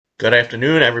Good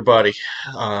afternoon, everybody.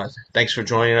 Thanks for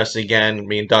joining us again,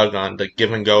 me and Doug, on the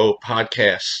Give and Go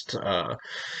podcast. A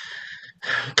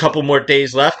couple more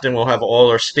days left, and we'll have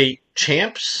all our state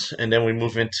champs, and then we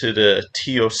move into the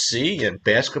TOC, and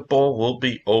basketball will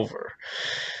be over.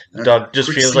 Doug,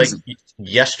 just feels like Preseason.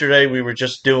 yesterday we were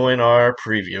just doing our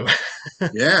preview.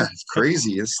 Yeah, it's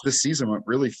crazy. This season went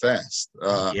really fast.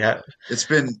 Yeah, It's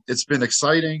been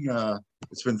exciting.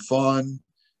 It's been fun.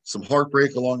 Some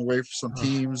heartbreak along the way for some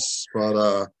teams,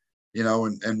 but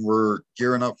and we're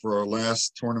gearing up for our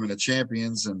last tournament of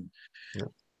champions, and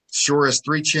sure has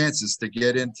three chances to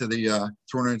get into the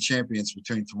tournament of champions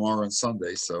between tomorrow and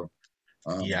Sunday. So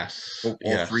yes, hope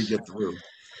all three yes, get through.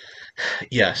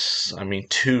 yes. I mean,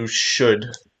 two should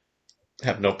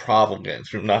have no problem getting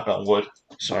through. Knock on wood.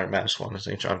 Sorry, Manasquan and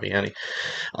St. John Vianney.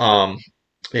 Um,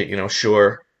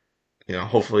 sure,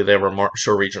 hopefully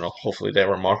sure regional. Hopefully their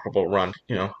remarkable run,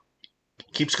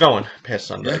 keeps going past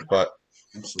Sunday. Yeah, But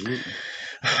absolutely.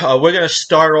 we're gonna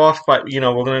start off by, we're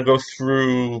gonna go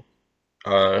through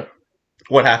uh,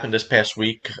 what happened this past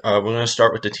week. We're gonna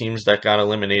start with the teams that got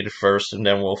eliminated first, and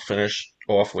then we'll finish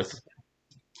off with,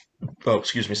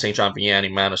 St. John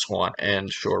Vianney, Manasquan, and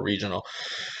Shore Regional.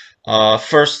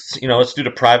 First, let's do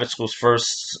the private schools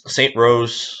first. St.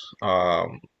 Rose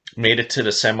made it to the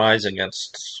semis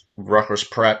against Rutgers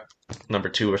Prep, number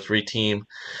 2 or 3 team.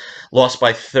 Lost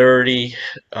by 30.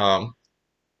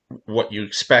 What you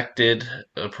expected,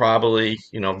 probably,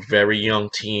 very young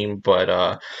team, but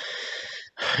uh,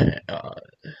 a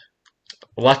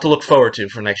lot to look forward to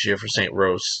for next year for St.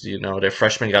 Rose. Their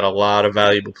freshmen got a lot of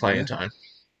valuable playing Yeah, time.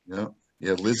 yeah,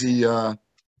 yeah. Lizzie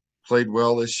played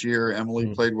well this year. Emily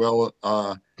Mm, played well.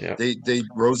 yeah. They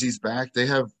Rosie's back. They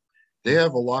have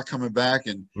a lot coming back,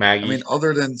 and I Maggie. mean,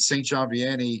 other than St. John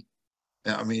Vianney,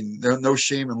 I mean, there's no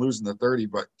shame in losing the 30,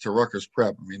 but to Rutgers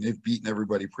Prep, I mean, they've beaten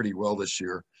everybody pretty well this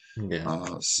year.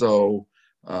 Yeah. So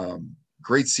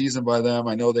great season by them.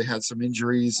 I know they had some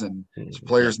injuries and some Yeah.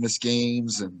 players missed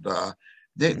games, and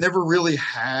they never really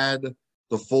had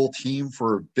the full team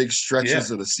for big Yeah.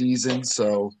 stretches of the season.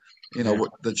 So, Yeah.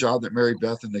 what the job that Mary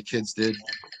Beth and the kids did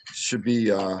should be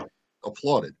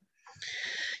applauded.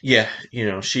 Yeah,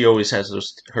 she always has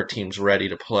her teams ready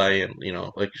to play, and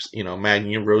like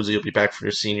Maggie and Rosie will be back for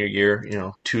their senior year.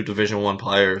 2 Division 1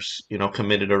 players,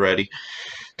 committed already.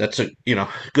 That's a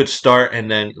good start, and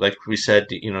then like we said,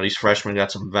 these freshmen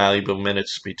got some valuable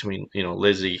minutes between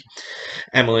Lizzie,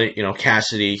 Emily,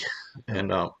 Cassidy, Yeah,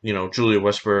 and Julia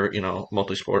Whisper,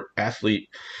 multi-sport athlete,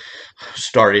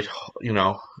 started,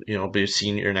 be a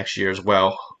senior next year as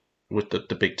well with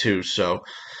the big two. So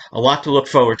a lot to look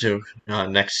forward to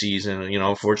next season.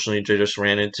 Unfortunately, they just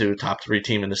ran into top 3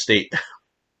 team in the state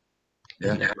in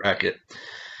yeah, that bracket.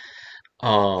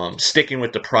 Sticking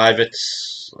with the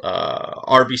privates,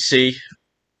 RBC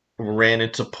ran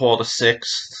into Paul the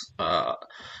Sixth.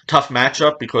 Tough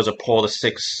matchup because of Paul the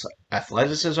Sixth's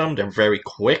athleticism. They're very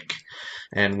quick,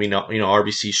 and we know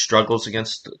RBC struggles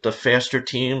against the faster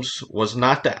teams. Was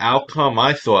not the outcome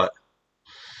I thought.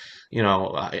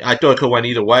 I thought it could went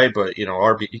either way, but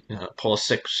Paul the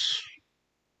Sixth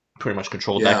pretty much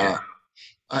controlled that game.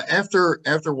 yeah.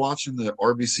 After watching the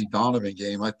RBC Donovan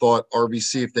game, I thought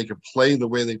RBC, if they could play the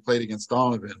way they played against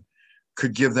Donovan,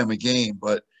 could give them a game.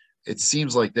 But it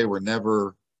seems like they were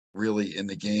never really in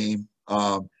the game.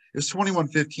 It was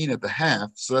 21-15 at the half,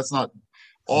 so that's not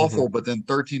awful. Hmm. But then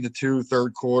 13-2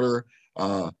 third quarter.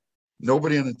 Uh,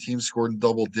 Nobody on the team scored in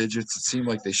double digits. It seemed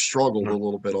like they struggled a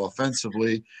little bit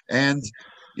offensively. And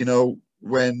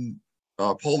when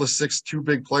Paul the Six, two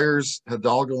big players,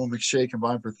 Hidalgo and McShay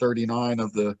combined for 39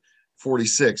 of the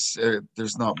 46.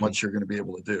 There's not much you're going to be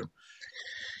able to do.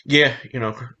 Yeah,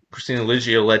 Christina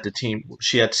Liggio led the team.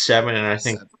 She had 7, and I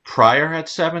think Seven, Pryor had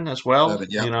 7 as well. seven.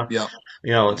 Yep, yep,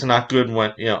 It's yep. not good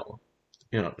when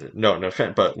no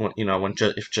offense, but when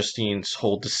if Justine's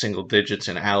hold the single digits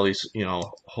and Allie's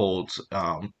holds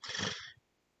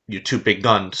you 2 big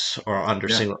guns or under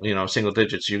Yeah, single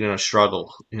digits, you're gonna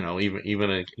struggle.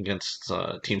 Even against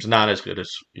teams not as good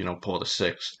as Paul the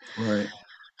Six. right.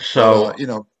 But So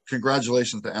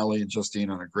congratulations to Allie and Justine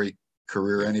on a great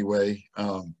career anyway.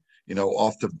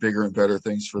 Off to bigger and better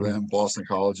things for them, Boston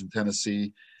College and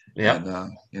Tennessee. yeah,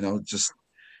 And just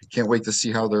can't wait to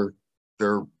see how their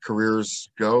careers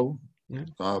go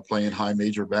yeah. playing high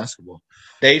major basketball.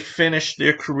 They finished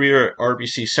their career at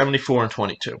RBC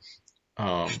 74-22.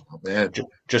 Not bad.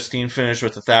 Justine finished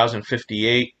with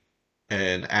 1,058,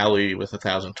 and Allie with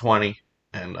 1,020,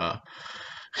 and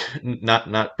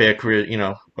not bad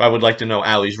career. I would like to know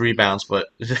Allie's rebounds, but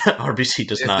RBC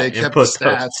does If they not kept the input those.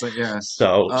 stats, yeah.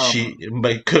 So Um, she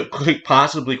could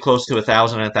possibly close to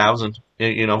 1,000 and 1,000. Who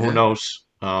yeah, knows?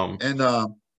 And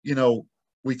you know,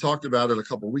 we talked about it a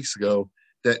couple of weeks ago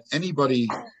that anybody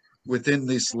within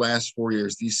these last 4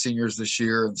 years, these seniors this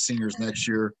year and seniors next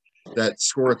year, that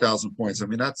score 1,000 points. I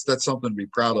mean, that's something to be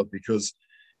proud of because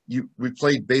we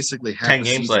played basically half 10 a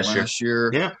games season last year. last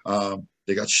year. Yeah.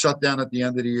 They got shut down at the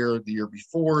end of the year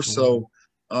before. Mhm. So,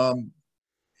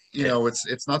 you Yeah. know,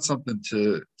 it's not something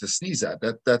to sneeze at.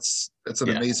 That's an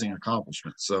Yeah. amazing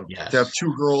accomplishment. So to have Yes.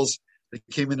 two girls that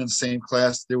came in the same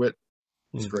class do it,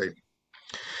 it's Mm. great.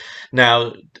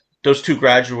 Now, those two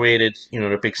graduated,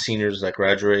 the big seniors that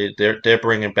graduated, they're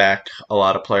bringing back a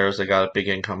lot of players. They got a big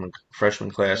incoming freshman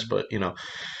class, Mhm. but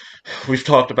we've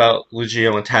talked about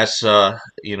Ligio and Tessa.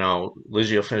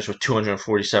 Ligio finished with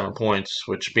 247 points,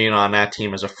 which being on that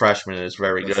team as a freshman is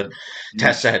very That's good.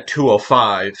 Tessa huge. had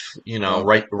 205, Wow.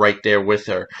 right there with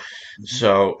her. Mhm.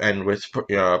 So, and with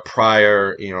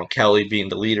Pryor, Kelly being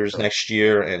the leaders next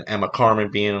year, and Emma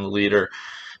Carmen being the leader,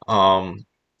 um,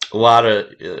 a lot of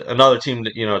another team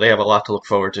that they have a lot to look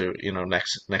forward to,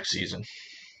 next season.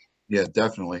 Yeah,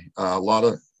 definitely. A lot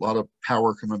of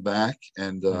power coming back,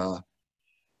 and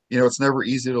you know, it's never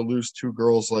easy to lose two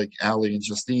girls like Allie and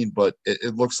Justine, but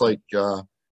it looks like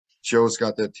Joe's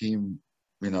got that team,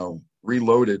 you know,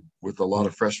 reloaded with a lot Mm.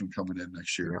 of freshmen coming in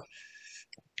next year.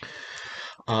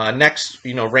 Yeah. Next,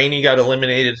 Rainey got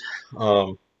eliminated.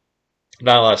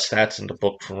 Not a lot of stats in the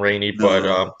book from Rainey, but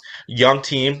No. young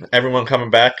team, everyone coming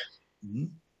back.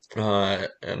 Mhm.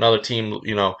 Another team,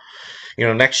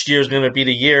 next year is going to be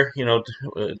the year.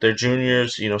 They're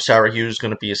juniors. Sarah Hughes is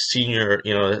going to be a senior.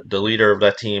 The leader of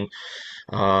that team.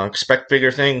 Expect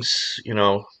bigger things.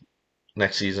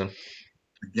 Next season.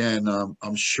 Again,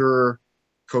 I'm sure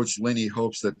Coach Linney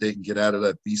hopes that they can get out of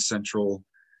that B Central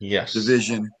Yes.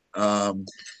 division.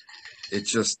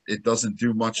 It doesn't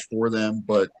do much for them,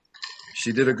 but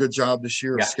she did a good job this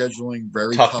year of Yeah. scheduling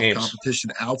very Tough tough games.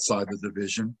 competition outside the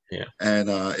division, Yeah. and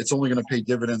it's only going to pay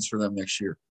dividends for them next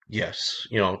year. Yes.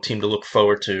 Team to look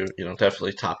forward to.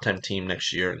 Definitely top 10 team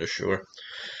next year, to sure.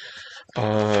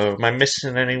 Am I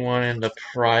missing anyone in the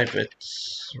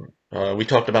privates? We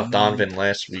talked about Mm, Donovan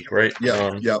last week, right?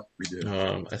 yep, yep, we did.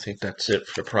 I think that's it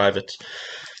for the privates.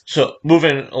 So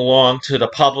moving along to the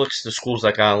publics, the schools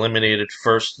that got eliminated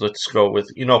first. Let's go with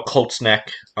Colts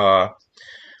Neck.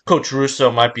 Coach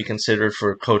Russo might be considered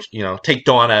for coach. Take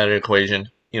Dawn out of the equation.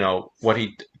 What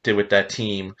he did with that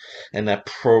team and that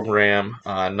program.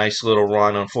 Nice little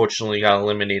run. Unfortunately, got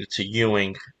eliminated to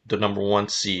Ewing, the number one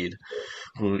seed.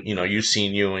 Who you've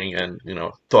seen Ewing and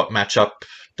thought matchup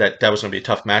that was going to be a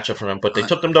tough matchup for them, but they I,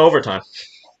 took them to overtime.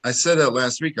 I said that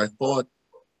last week. I thought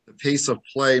the pace of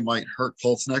play might hurt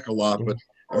Colts Neck a lot, but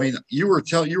I mean, you were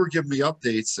giving me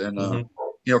updates, and Mm-hmm.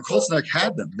 you know, Colts Neck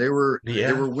had them. They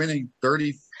Yeah, were winning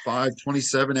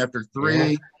 35-27 after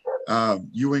yeah, three.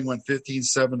 Ewing went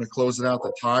 15-7 to close it out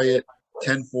to tie it,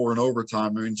 10-4 in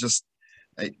overtime. I mean, just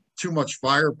too much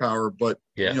firepower. But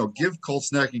yeah. you know, give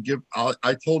Colts Neck and give.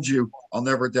 I told you I'll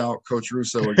never doubt Coach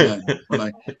Russo again when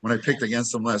I picked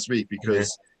against him last week Yeah.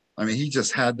 because I mean he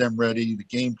just had them ready. The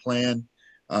game plan.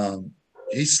 Um,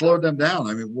 he slowed them down.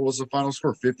 I mean, what was the final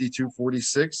score?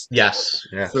 52-46. Yes,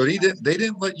 So yes. they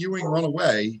didn't let Ewing run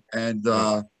away, and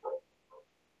Yeah,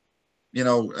 you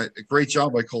know, a great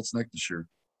job by Colts Neck this year.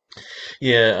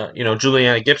 yeah.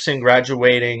 Juliana Gibson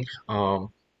graduating.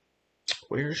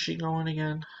 Where is she going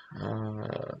again?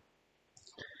 Uh,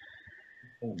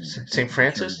 Oh man, St. I can't.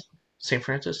 Francis. St.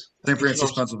 Francis. I St. think she Francis,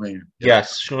 goes. Pennsylvania. Yep.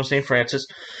 Yes, she goes to St. Francis.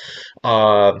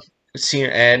 Um, Senior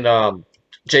and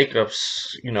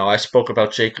Jacobs. I spoke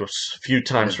about Jacobs a few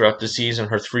times Yeah. throughout the season.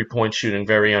 Her 3-point shooting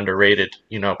very underrated.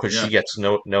 Because Yeah. she gets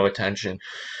no attention.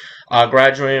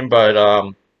 Graduating,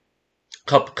 but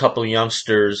couple of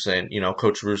youngsters, and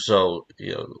Coach Russo.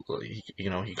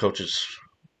 He coaches.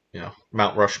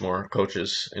 Mount Rushmore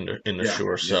coaches in the Yeah.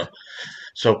 Shore. Yeah.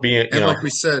 So being And like we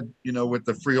said, you know, with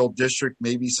the Freehold district,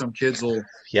 maybe some kids will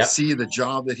yep, see the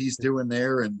job that he's doing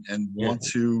there and yeah, want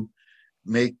to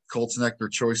make Colts Neck their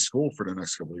choice school for the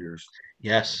next couple of years.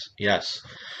 yes, yes.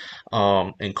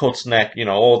 And Colts Neck,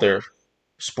 all their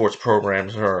sports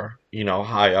programs are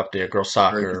high up there. Girls Very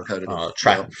soccer, competitive.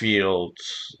 track Yep. and field.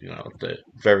 The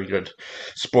very good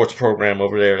sports program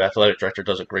over there. The athletic director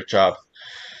does a great job.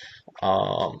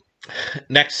 Um,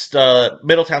 Next,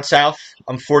 Middletown South.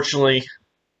 Unfortunately,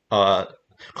 uh,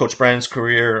 Coach Brennan's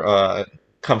career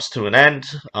comes to an end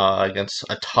against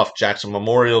a tough Jackson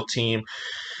Memorial team.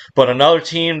 But another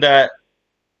team that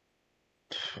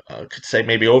could say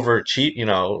maybe overachieved.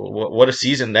 What a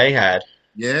season they had.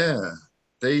 Yeah.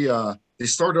 They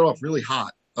started off really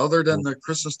hot. Other than the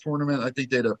Christmas tournament, I think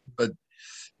they had a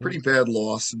pretty bad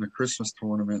loss in the Christmas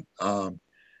tournament.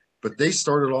 But they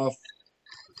started off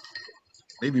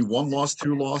maybe one loss,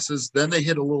 two losses. Then they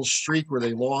hit a little streak where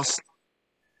they lost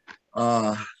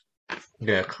uh,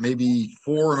 Yeah. maybe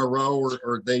four in a row,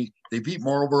 or they beat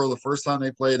Marlboro the first time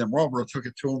they played, and Marlboro took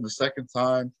it to them the second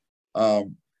time.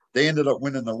 They ended up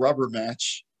winning the rubber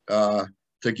match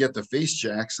to get to face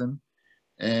Jackson,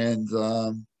 and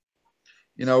it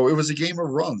was a game of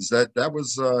runs. That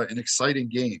was an exciting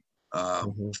game.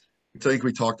 Hmm. I think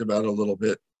we talked about it a little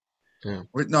bit. Yeah.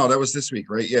 No, that was this week,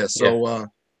 right? Yeah. Yeah. So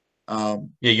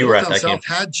Yeah. You were at Middletown that game. South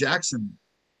had Jackson,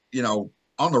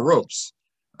 on the ropes.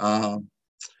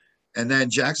 And then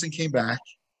Jackson came back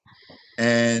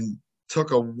and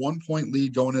took a 1 point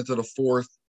lead going into the fourth,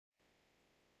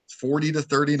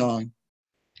 40-39.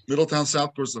 Middletown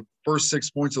South was the first 6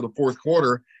 points of the fourth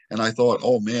quarter. And I thought,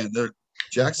 oh man,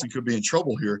 Jackson could be in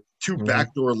trouble here. Two Hmm.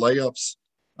 backdoor layups.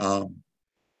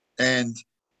 And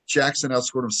Jackson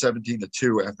outscored him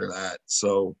 17-2 after that.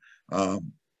 So,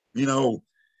 you know,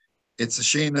 it's a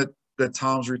shame that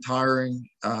Tom's retiring.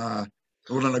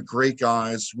 One of the great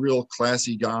guys, real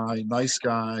classy guy, nice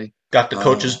guy. Got the Uh,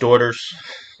 coach's daughters.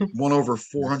 won over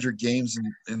 400 games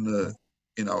in the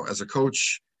as a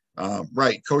coach.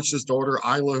 Right, coached his daughter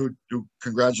Isla, who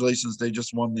congratulations, they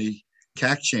just won the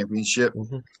CAC championship.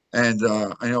 Hmm. And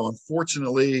I know,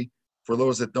 unfortunately, for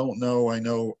those that don't know, I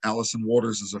know Allison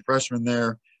Waters is a freshman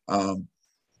there.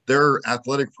 Their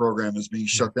athletic program is being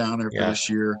shut down after Yeah. this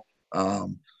year.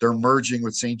 They're merging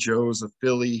with St. Joe's of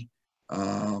Philly.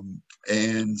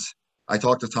 And I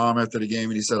talked to Tom after the game,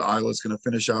 and he said Isla's going to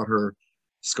finish out her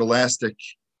scholastic,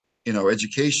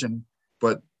 education,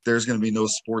 but there's going to be no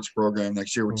sports program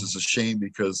next year, which is a shame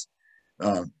because,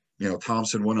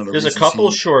 Thompson, one of the There's a reasons couple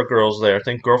of short girls there. I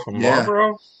think girl from yeah,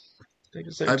 Marlboro, I think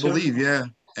is there I too. believe, yeah.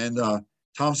 And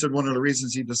Tom said one of the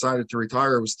reasons he decided to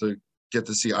retire was to get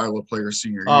to see Isla play her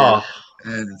senior Oh,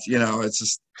 year. And, it's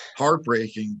just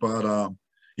heartbreaking. But,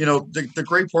 the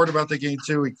great part about the game,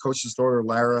 too, he coached his daughter,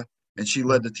 Lara, and she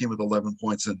led the team with 11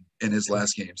 points in his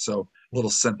last game. So a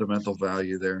little sentimental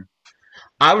value there.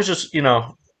 I was just,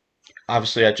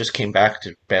 obviously I just came back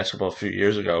to basketball a few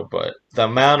years ago, but the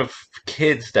amount of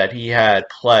kids that he had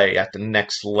play at the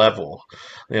next level,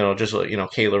 just like,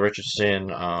 Kayla Richardson,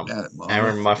 Yeah,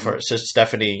 Aaron yep. Muffer, Sis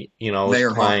Stephanie, was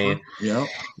Mayor playing. Hoffer, yep,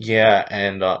 Yeah,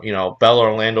 and Bella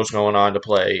Orlando's going on to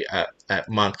play at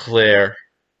Montclair.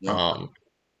 yep. Um,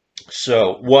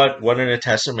 so what an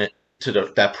testament to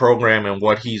that program and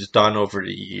what he's done over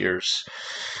the years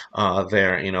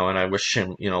there, and I wish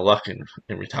him, luck in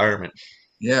retirement.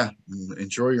 Yeah,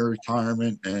 enjoy your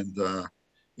retirement. And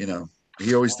you know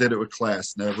he always did it with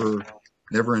class, never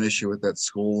an issue at that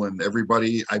school. And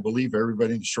I believe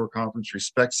everybody in the short conference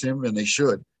respects him, and they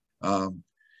should.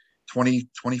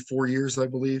 24 years, I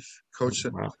believe, coached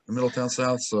at Wow. the Middletown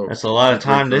South, so That's a lot a of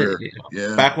great time. career.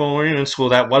 Yeah. Back when we were in school,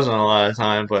 that wasn't a lot of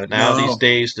time, but now these No,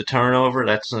 days, the turnover,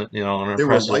 that's an they were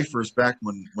impressive. lifers back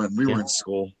when we Yeah, were in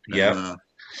school. And yeah,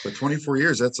 but 24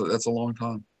 years, that's a long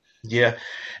time. yeah.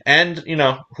 And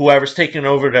whoever's taking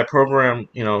over that program,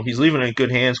 he's leaving it in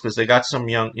good hands because they got some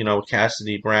young,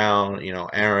 Cassidy Brown,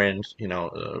 Aaron,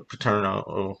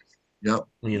 Paterno. Yep.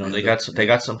 They Amanda, got they yep,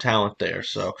 got some talent there.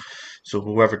 So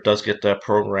whoever does get that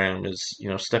program is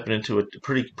stepping into a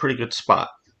pretty good spot.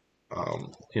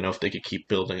 If they could keep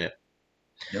building it.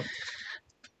 yep.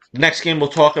 Next game we'll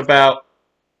talk about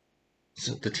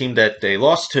the team that they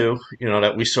lost to.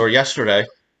 That we saw yesterday,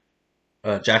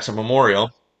 Jackson Memorial.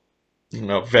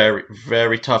 Very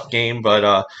very tough game,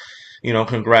 but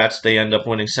congrats. They end up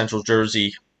winning Central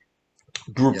Jersey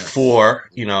Group Yes. Four.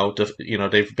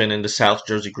 They've been in the South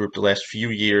Jersey group the last few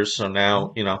years, so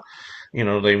now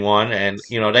Mhm. they won, and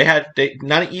they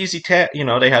not an easy task.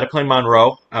 They had to play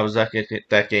Monroe. I was at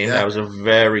that game. That Yeah. was a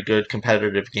very good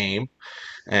competitive game,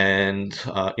 and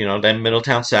then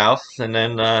Middletown South, and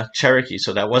then Cherokee.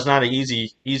 So that was not an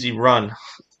easy run.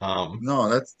 Um, No,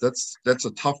 that's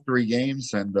a tough 3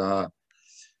 games. And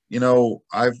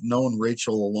I've known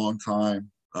Rachel a long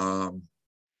time.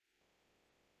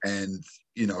 And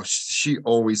she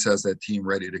always has that team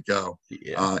ready to go.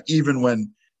 yeah. Even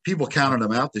when people counted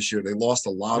them out this year, they lost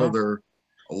Yeah. a lot of Over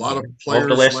the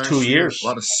players last two last year, a years.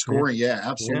 lot of Yeah. scoring. Yeah, Yeah.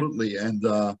 absolutely.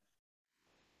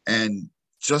 And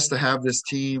just to have this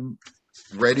team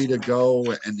ready to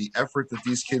go, and the effort that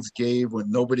these kids gave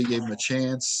when nobody gave them a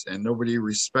chance and nobody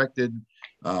respected,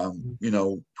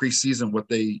 preseason, what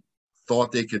they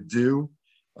thought they could do,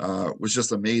 was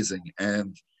just amazing.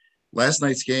 And last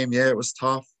night's game, yeah, it was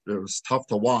tough. It was tough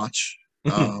to watch.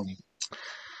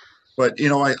 But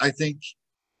I think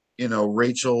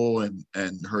Rachel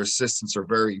and her assistants are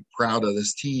very proud of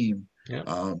this team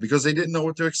Yeah. because they didn't know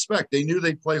what to expect. They knew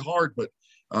they'd play hard, but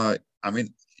I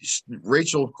mean,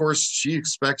 Rachel, of course, she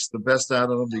expects the best out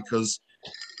of them because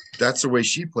that's the way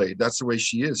she played. That's the way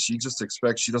she is. She just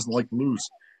expects, she doesn't like to lose.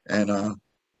 And,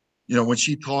 when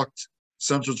she talked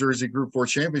Central Jersey Group 4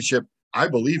 championship, I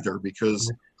believed her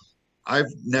because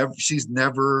she's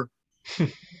never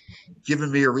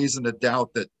given me a reason to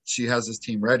doubt that she has this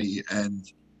team ready. And,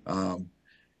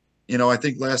 I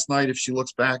think last night, if she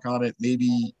looks back on it,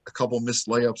 maybe a couple missed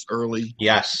layups early.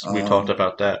 Yes, we talked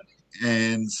about that.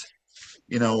 And,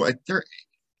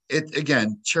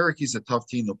 again, Cherokee's a tough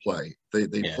team to play. They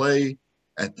Yeah. play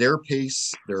at their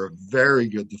pace. They're a very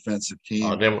good defensive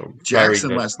team. They were Jackson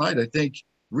very good. last night, I think,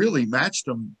 really matched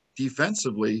them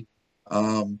defensively.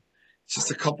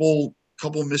 Just a couple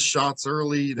missed shots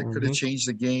early that could have changed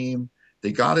the game.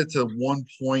 They got it to 1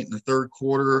 point in the third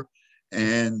quarter,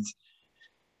 and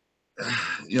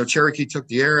Cherokee took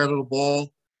the air out of the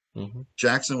ball.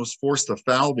 Jackson was forced to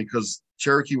foul because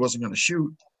Cherokee wasn't going to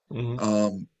shoot.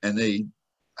 And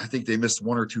I think they missed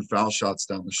 1 or 2 foul shots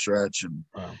down the stretch, and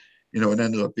it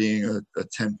ended up being a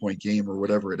 10-point game or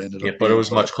whatever it ended up. Yeah, but it was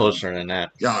much closer than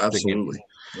that. Yeah, absolutely.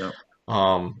 Yeah.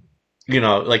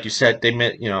 Like you said, they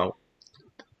met.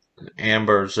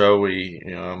 Amber, Zoe,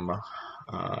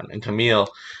 and Camille,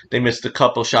 they missed a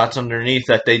couple shots underneath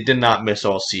that they did not miss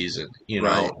all season.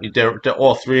 Right. They're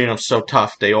all three of them so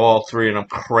tough. All three of them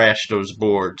crash those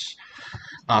boards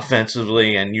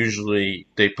offensively, and usually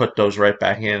they put those right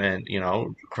back in. And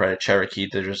credit Cherokee,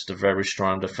 they're just a very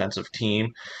strong defensive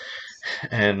team.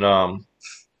 And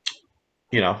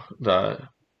the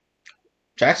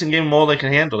Jackson gave them all they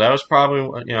can handle. That was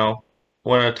probably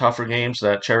one of the tougher games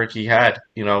that Cherokee had.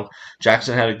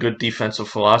 Jackson had a good defensive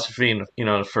philosophy in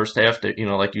the first half. That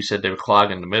like you said, they were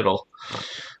clogging the middle.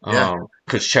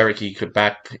 Because Cherokee could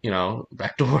backdoor.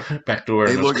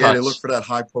 They look for that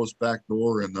high post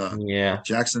backdoor, and yeah,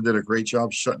 Jackson did a great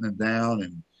job shutting it down.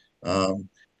 And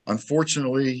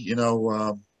unfortunately,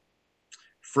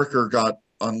 Fricker got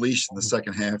unleashed in the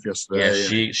second half yesterday.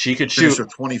 Yeah, she could shoot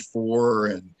with 24,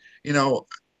 and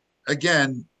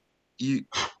again,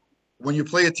 when you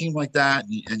play a team like that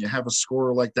and you have a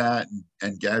scorer like that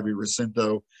and Gabby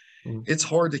Racinto, it's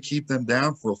hard to keep them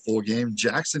down for a full game.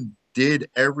 Jackson did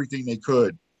everything they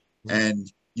could. And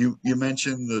you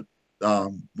mentioned that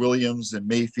Williams and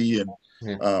Mayfie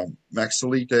and Max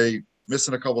Salite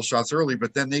missing a couple shots early,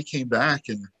 but then they came back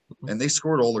and they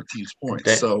scored all their team's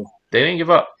points. So they didn't give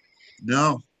up.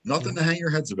 No, nothing to hang your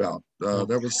heads about.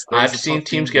 I've seen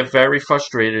teams get very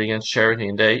frustrated against Cherokee,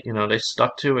 and they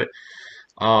stuck to it.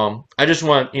 I just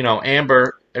want,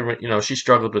 Amber, she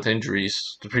struggled with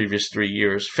injuries the previous 3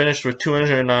 years. Finished with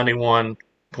 291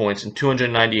 points and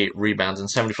 298 rebounds and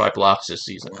 75 blocks this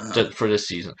season. Wow. For this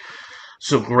season.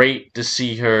 So great to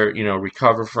see her,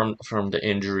 recover from the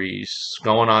injuries,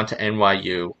 going on to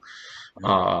NYU.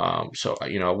 So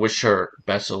wish her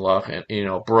best of luck. And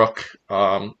Brooke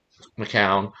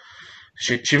McCown,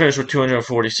 she finished with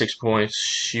 246 points.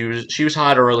 She was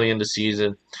hot early in the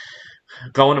season.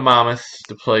 Going to Monmouth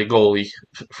to play goalie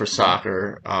for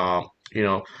soccer.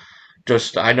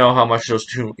 Just I know how much those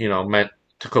two meant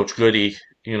to Coach Goody.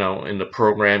 In the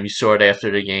program, you saw it after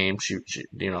the game. She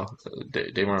they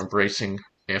were embracing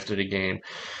after the game.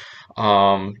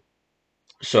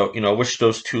 So wish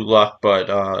those two luck.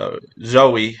 But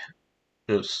Zoe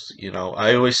is,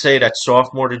 I always say that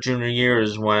sophomore to junior year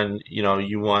is when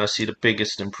you want to see the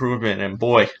biggest improvement. And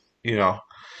boy,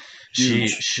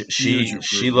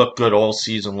 she looked good all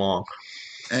season long.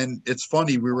 And it's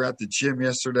funny, we were at the gym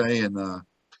yesterday, and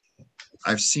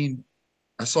I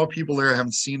saw people there I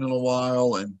haven't seen in a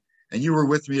while, and you were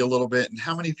with me a little bit. And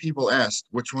how many people asked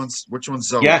which one's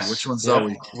Zoe? Yes. Which one's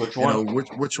Zoe? Which one?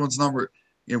 Which one's number?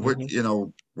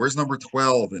 Where's number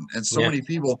 12? And so many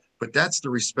people. But that's the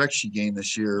respect she gained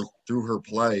this year through her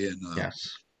play, and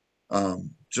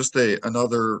just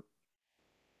another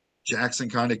Jackson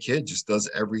kind of kid, just does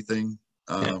everything.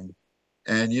 And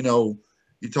you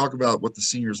talk about what the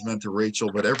seniors meant to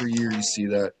Rachel, but every year you see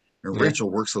that. And Rachel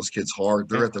works those kids hard.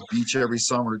 They're at the beach every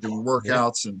summer doing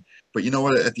workouts, but you know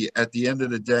what? At the end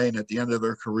of the day and at the end of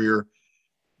their career,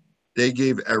 they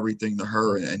gave everything to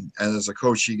her, and as a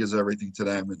coach, she gives everything to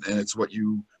them, and it's what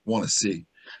you want to see.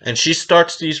 And she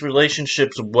starts these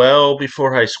relationships well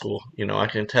before high school. I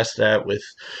can attest that with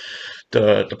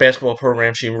the basketball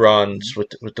program she runs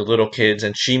with the little kids,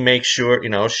 and she makes sure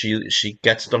she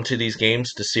gets them to these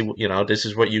games to see this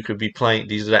is what you could be playing.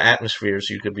 These are the atmospheres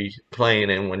you could be playing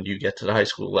in when you get to the high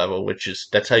school level,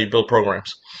 that's how you build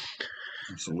programs.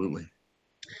 Absolutely.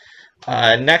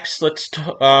 Next, we'll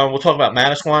talk about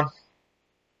Manasquan.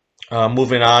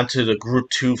 Moving on to the Group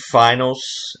 2 finals,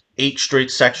 8 straight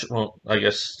section. Well, I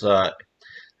guess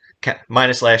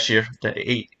minus last year, the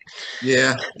eight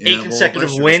Yeah. Well, consecutive last year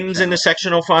doesn't wins in the count.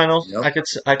 sectional final. Yep.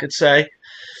 I could say.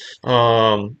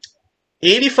 Um,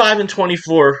 85 and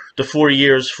 24, the 4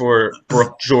 years for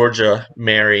Brooke, Georgia,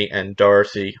 Mary, and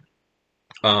Dorothy.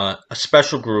 A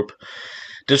special group.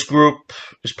 This group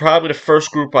is probably the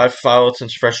first group I've followed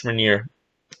since freshman year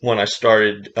when I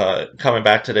started coming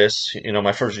back to this.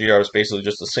 My first year I was basically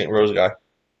just a St. Rose guy.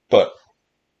 But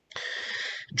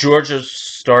Georgia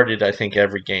started, I think,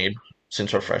 every game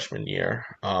since her freshman year.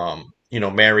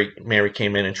 Mary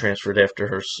came in and transferred after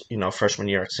her, freshman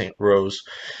year at St. Rose.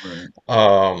 Right.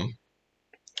 Um,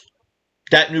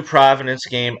 that New Providence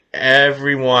game,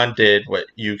 everyone did what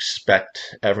you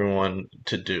expect everyone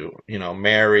to do.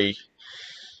 Mary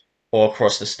all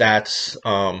across the stats.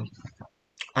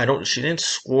 She didn't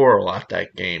score a lot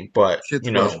that game, but She had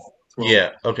 12. 12. yeah,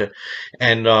 okay,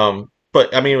 and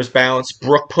but I mean it was balanced.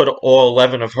 Brooke put all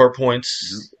 11 of her Yep.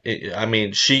 points. I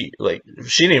mean she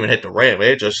didn't even hit the rim.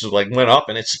 It just like went up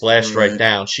and it splashed right Right.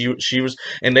 down. She was,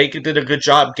 and they did a good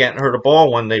job getting her the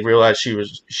ball when they realized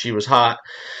she was hot.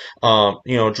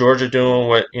 Georgia doing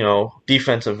what,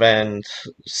 defensive end,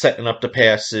 setting up the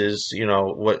passes,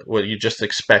 what you just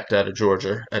expect out of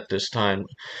Georgia at this time.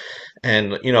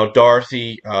 And,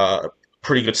 Dorothy,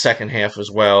 pretty good second half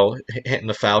as well, hitting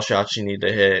the foul shots you need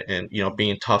to hit and,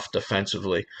 being tough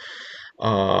defensively.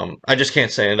 I just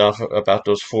can't say enough about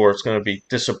those four. It's going to be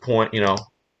a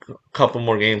couple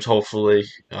more games, hopefully.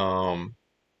 I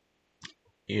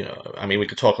mean, we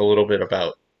could talk a little bit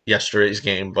about yesterday's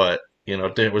game, but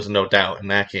there was no doubt in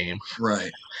that game.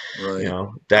 Right. Right.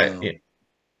 That Um,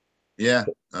 yeah.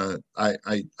 I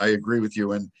agree with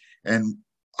you. And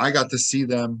I got to see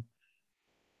them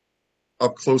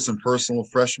up close and personal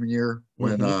freshman year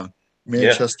when hmm yeah,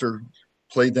 Manchester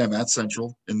played them at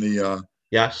Central in the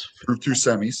yes, Group 2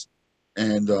 semis.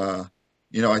 And,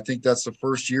 I think that's the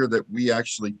first year that we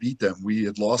actually beat them. We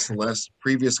had lost the last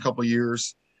previous couple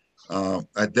years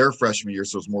at their freshman year,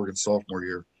 so it was Morgan's sophomore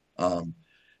year.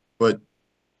 But,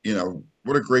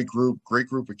 what a great group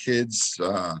of kids.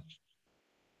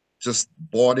 Just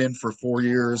bought in for 4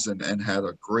 years and had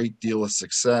a great deal of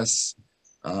success.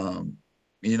 Um,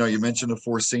 you mentioned the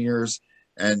four seniors,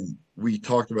 and we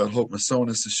talked about Hope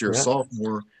Masonis this year, yeah,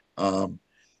 sophomore,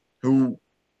 who,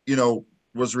 you know,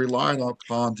 was relied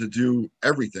upon to do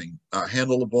everything,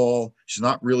 handle the ball. She's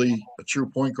not really a true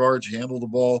point guard. She handled the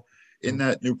ball in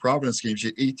that New Providence game. She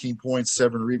had 18 points,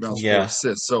 7 rebounds, 4 yeah.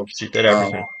 assists. So, She did um,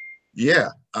 everything. yeah.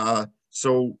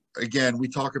 So again, we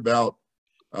talk about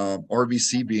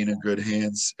RBC being in good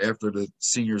hands after the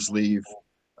seniors leave.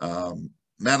 Um,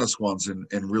 Manasquan's in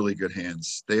really good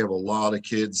hands. They have a lot of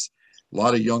kids, a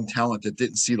lot of young talent that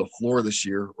didn't see the floor this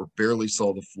year or barely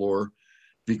saw the floor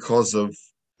because of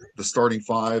the starting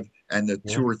five and the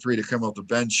Yeah, two or three to come off the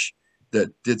bench that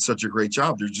did such a great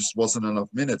job. There just wasn't enough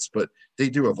minutes, but they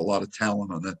do have a lot of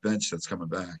talent on that bench that's coming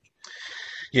back.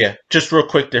 yeah. Just real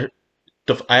quick,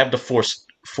 I have the four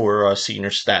senior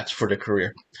stats for the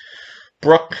career.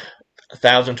 Brooke,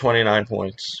 1,029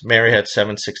 points. Mary had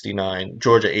 769.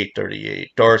 Georgia 838.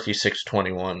 Dorothy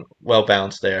 621. Well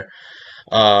balanced there.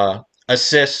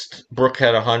 Assist, Brooke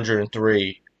had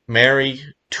 103. Mary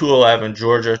 211.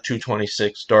 Georgia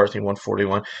 226. Dorothy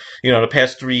 141. The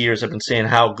past 3 years I've been seeing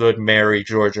how good Mary,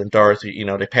 Georgia, and Dorothy.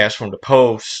 They pass from the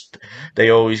post. They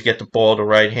always get the ball to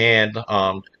right hand.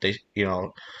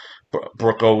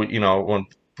 Brooke, when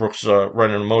Brooks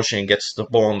running a motion and gets the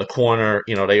ball in the corner,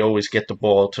 they always get the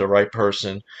ball to the right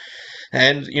person.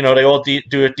 And, they all do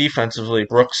it defensively.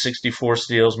 Brooks, 64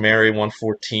 steals, Mary,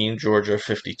 114, Georgia,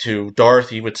 52,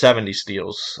 Dorothy with 70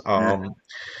 steals. Yeah,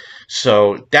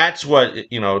 So that's what,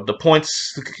 the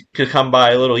points could come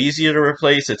by a little easier to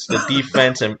replace. It's the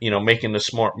defense and, making the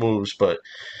smart moves. But,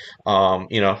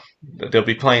 they'll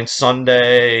be playing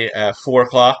Sunday at 4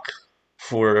 o'clock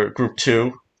for Group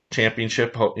 2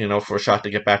 championship, for a shot to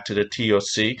get back to the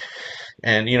TOC.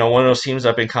 And, one of those teams that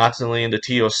have been constantly in the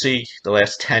TOC the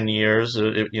last 10 years,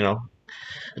 it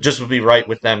just would be right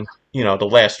with them. The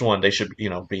last one, they should, be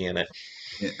in it.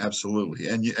 yeah, absolutely.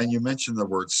 And you mentioned the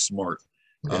word smart.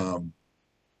 Yeah. Um,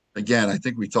 Again, I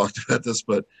think we talked about this,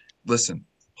 but listen,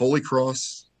 Holy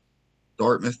Cross,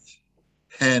 Dartmouth,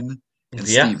 Penn, and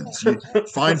Yeah. Stevens. You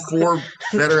find four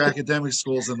better academic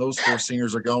schools than those four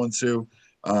seniors are going to.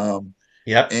 Um,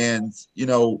 Yep. and,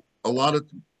 a lot of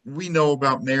we know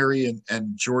about Mary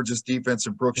and Georgia's defense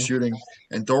and Brooks shooting,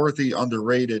 and Dorothy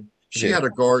underrated. She Yeah. had to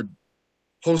guard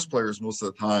post players most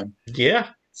of the time. Yeah.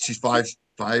 She's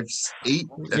 5'8"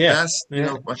 at Yeah. best,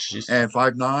 Yeah. She's. and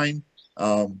 5'9".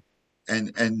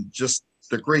 And just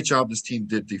the great job this team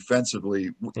did defensively.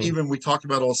 Mm, Even we talked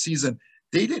about all season,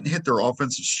 they didn't hit their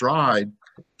offensive stride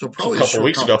to a probably the couple of short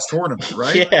weeks ago. conference tournament,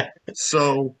 right? Yeah.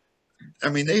 So, I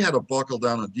mean, they had to buckle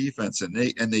down on defense, and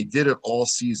they did it all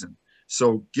season.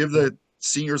 So give the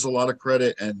seniors a lot of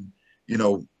credit, and you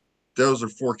know, those are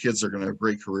 4 kids that are going to have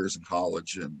great careers in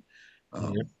college, and Yeah.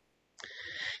 um,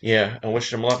 Yeah, I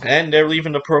wish them luck. And they're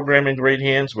leaving the program in great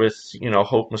hands with,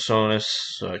 Hope Masonis,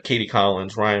 Katie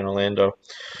Collins, Ryan Orlando,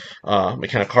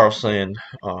 McKenna Carlson,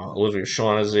 Olivia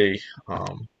Shaughnessy,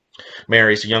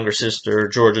 Mary's younger sister,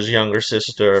 Georgia's younger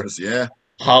sister, just yeah,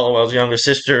 Hollowell's younger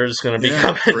sister is going to be yeah,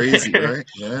 coming crazy, there, right?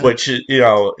 Yeah, which,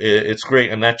 it's great.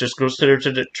 And that just goes to their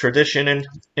tradition in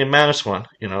Manasquan,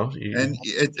 and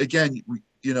again,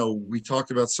 we talked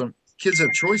about some kids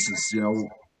have choices.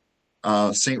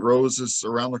 St. Rose is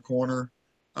around the corner.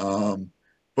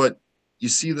 But you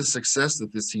see the success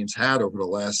that this team's had over the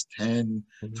last 10,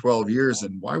 12 years.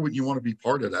 And why would you want to be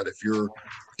part of that if you're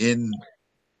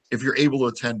able to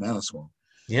attend Manasquan?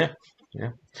 Yeah,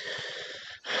 yeah.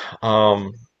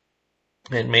 Um,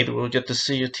 and maybe we'll get to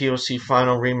see a TOC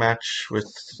final rematch with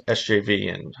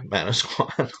SJV and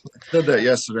Manasquan. I said that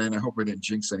yesterday, and I hope I didn't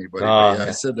jinx anybody, but yeah, I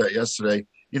Yeah. said that yesterday.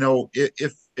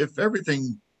 If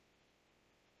everything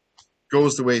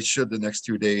goes the way it should the next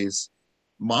 2 days,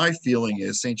 my feeling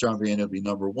is St. John Vianney will be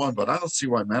number 1, but I don't see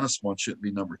why Manasquan shouldn't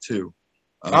be number 2.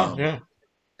 Oh, Um, yeah.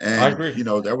 I and agree.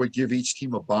 that would give each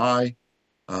team a bye.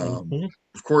 Hmm.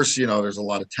 Of course, there's a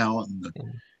lot of talent,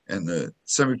 and the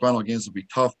semifinal games will be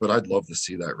tough, but I'd love to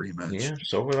see that rematch. Yeah,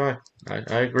 so would I.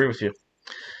 I agree with you.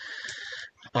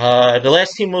 The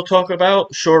last team we'll talk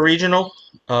about, Shore Regional,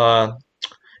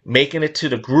 making it to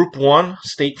the Group 1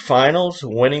 state finals,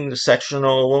 winning the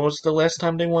sectional. When was the last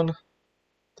time they won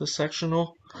the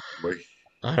sectional? Oh, boy,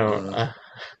 I don't. it's I,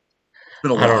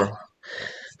 been a I don't while. know.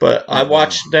 But Been I a while.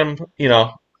 watched them.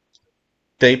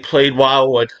 They played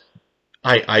Wildwood.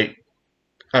 I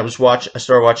I was watch. I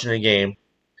started watching the game.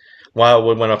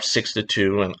 Wildwood went up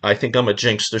 6-2, and I think I'm a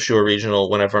jinx to Shore Regional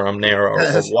whenever I'm there or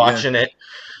Yeah, watching it.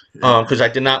 yeah. Because I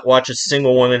did not watch a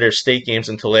single one of their state games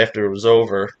until after it was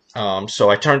over. So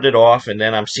I turned it off, and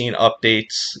then I'm seeing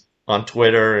updates on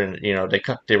Twitter, and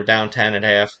they were down 10 and a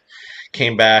half,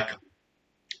 came back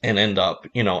and end up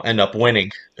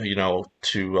winning,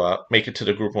 to make it to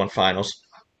the Group 1 finals,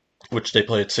 which they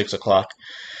play at 6 o'clock.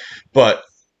 But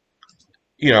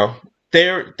you know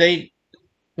they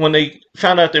when they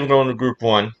found out they were going to Group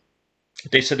 1,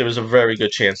 they said there was a very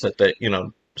good chance that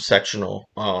sectional,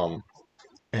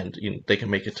 and they can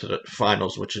make it to the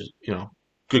finals, which is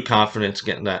good confidence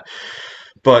getting that.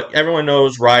 But everyone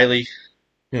knows Rylee.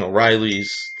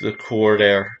 Riley's the core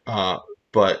there.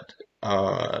 But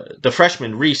the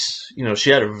freshman Reese, she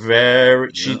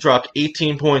Yeah. dropped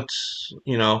 18 points.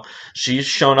 She's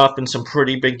shown up in some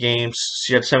pretty big games.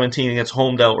 She had 17 against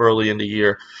Homedale early in the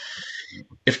year.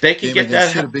 If they could get She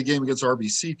had a that, big game against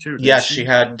RBC too, didn't yes, she she?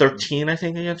 had 13, I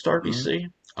think, against Uh, RBC.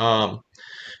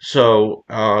 So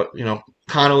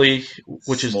Connolly,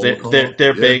 which is Smolakov.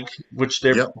 they're Yeah. big, which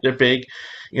they're Yep. they're big.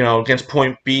 Against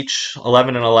Point Beach,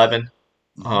 11 and 11.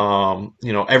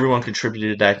 Mhm. Everyone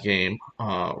contributed that game.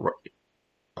 Uh,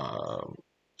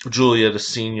 Julia, the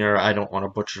senior, I don't want to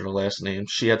butcher her last name.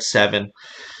 She had 7.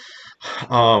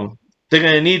 Um, they're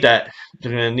gonna need that.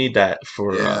 They're gonna need that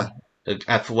for Yeah. an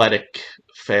athletic,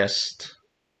 fast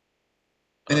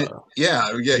And it, uh, yeah,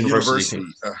 university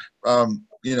team.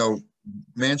 university.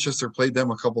 Manchester played them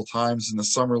a couple times in the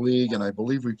summer league, and I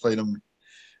believe we played them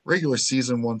regular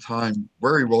season one time.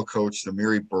 Very well coached.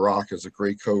 Amiri Barak is a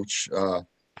great coach.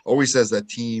 Always has that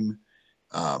team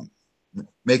um,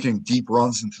 making deep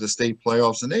runs into the state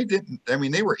playoffs, and they didn't. I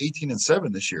mean, they were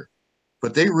 18-7 this year,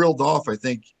 but they reeled off, I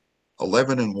think,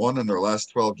 11-1 in their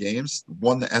last 12 games.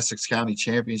 Won the Essex County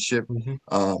Championship.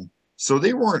 Hmm. So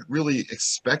they weren't really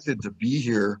expected to be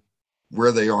here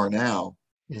where they are now,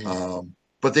 Hmm.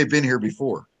 but they've been here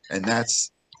before, and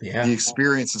that's the Yeah.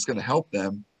 experience that's going to help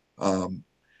them. Um,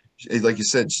 like you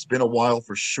said, it's been a while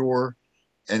for sure,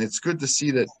 and it's good to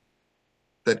see that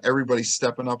everybody's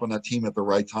stepping up on that team at the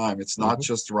right time. It's not Hmm.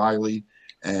 just Rylee,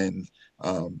 and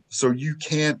so you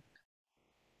can't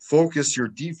focus your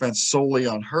defense solely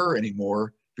on her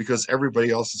anymore because everybody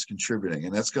else is contributing,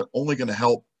 and that's only going to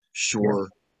help Yeah. Shore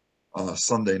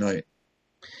Sunday night.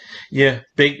 Yeah,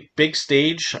 big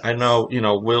stage. I know,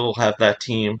 we'll have that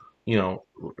team,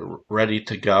 ready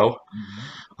to go.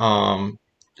 Mhm. Um,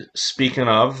 Speaking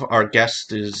of, our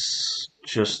guest is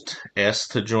just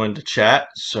asked to join the chat,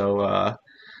 so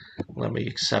let me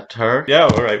accept her. Yeah,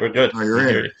 all right, we're good. Oh, We you're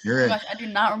hear in. you. You're Oh in. gosh, I do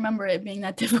not remember it being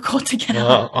that difficult to get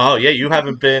on. Oh, yeah, you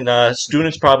haven't been.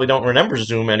 Students probably don't remember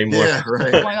Zoom anymore. Yeah,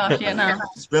 right. Oh my gosh, yeah, no.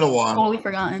 It's been a while. Totally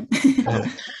forgotten.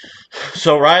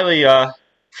 So, Rylee,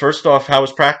 first off, how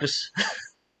was practice?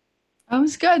 That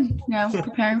was good.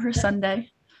 Preparing for Sunday.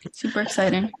 Super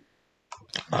exciting.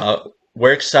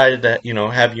 We're excited that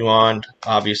have you on.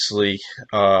 Obviously,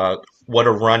 what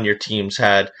a run your team's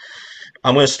had.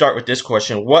 I'm going to start with this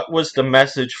question: what was the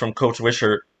message from Coach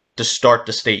Wisher to start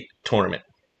the state tournament?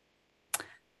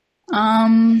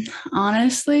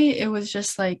 Honestly, it was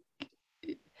just like,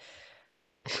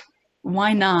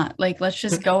 why not? Like, let's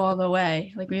just go all the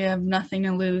way. Like, we have nothing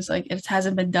to lose. Like, it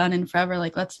hasn't been done in forever.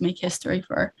 Like, let's make history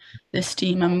for this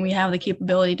team. I mean, we have the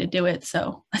capability to do it,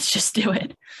 so let's just do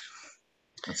it.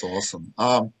 That's awesome.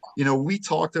 We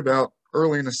talked about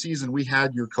earlier in the season, we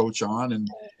had your coach on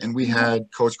and we had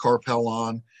Coach Carpel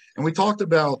on, and we talked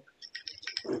about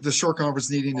the Shore Conference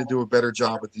needing to do a better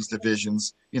job with these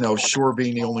divisions, Shore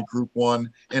being the only Group 1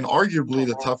 and arguably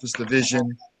the toughest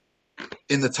division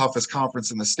in the toughest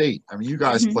conference in the state. I mean, you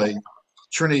guys play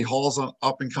Trinity Hall's an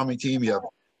up-and-coming team. You have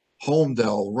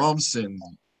Homedale, Rumson,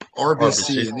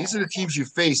 RBC, and these are the teams you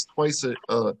face twice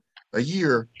a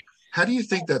year. How do you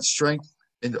think that strength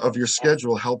of your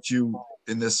schedule helped you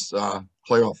in this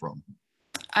playoff run?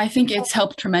 I think it's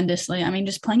helped tremendously. I mean,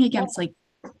 just playing against like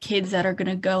kids that are going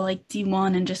to go like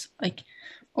D1 and just like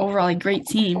overall like great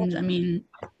teams. I mean,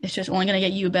 it's just only going to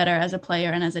get you better as a player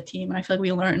and as a team. And I feel like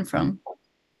we learn from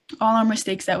all our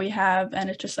mistakes that we have. And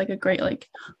it's just like a great like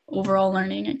overall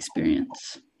learning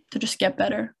experience to just get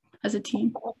better as a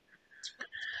team.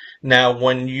 Now,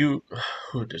 when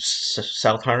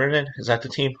South Hunterdon, is that the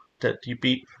team that you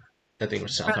beat? I think it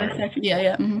was South Hunterdon.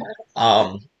 Yeah.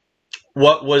 Mm-hmm.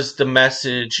 What was the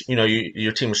message?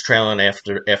 Your team was trailing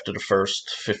after the first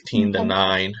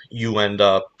 15-9. You end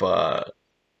up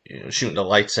shooting the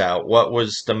lights out. What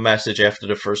was the message after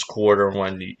the first quarter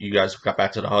when you guys got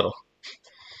back to the huddle?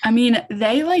 I mean,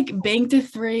 they like banked a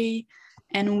 3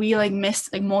 and we like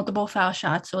missed like multiple foul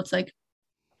shots. So it's like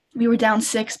we were down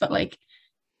 6, but like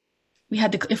we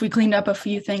had to, if we cleaned up a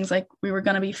few things, like we were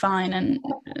going to be fine, and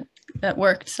that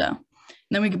worked. So and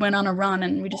then we went on a run,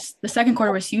 and the second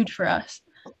quarter was huge for us.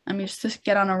 I mean, just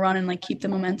get on a run and like keep the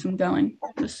momentum going.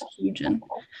 It was huge, and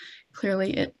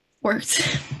clearly it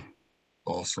worked.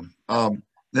 Awesome.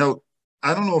 Now,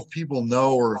 I don't know if people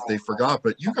know or if they forgot,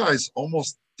 but you guys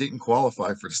almost didn't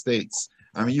qualify for the states.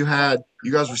 I mean, you guys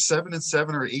were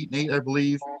 7-7 or 8-8, I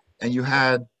believe, and you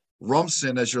had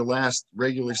Rumson as your last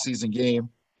regular season game.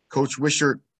 Coach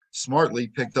Wishart smartly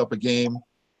picked up a game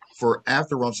for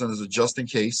after Rumson as a just in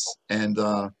case, and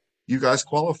you guys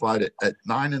qualified at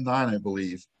 9-9, I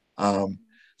believe.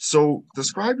 So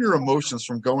describe your emotions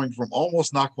from going from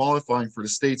almost not qualifying for the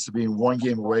states to being one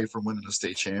game away from winning the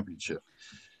state championship.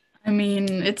 I mean,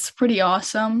 it's pretty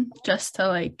awesome just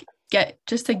to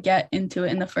get into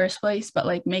it in the first place, but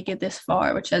like make it this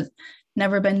far, which has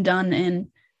never been done in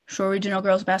Shore Regional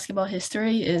girls basketball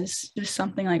history, is just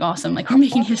something like awesome. Like we're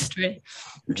making history,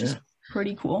 which is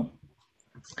pretty cool.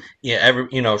 Yeah,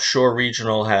 Shore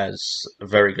Regional has a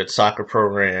very good soccer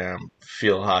program,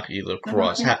 field hockey,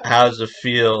 lacrosse. How does it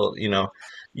feel,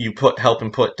 you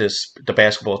helping put the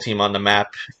basketball team on the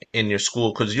map in your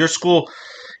school? Because your school,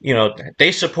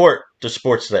 they support the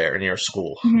sports there in your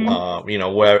school,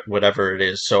 whatever it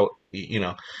is. So,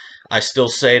 I still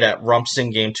say that Rumson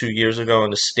game 2 years ago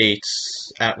in the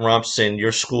States at Rumson,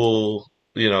 your school,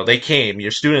 they came,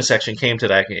 your student section came to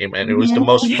that game, and it was the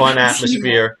most fun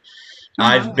atmosphere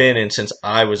I've been in since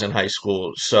I was in high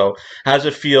school. So how does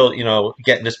it feel,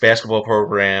 getting this basketball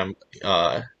program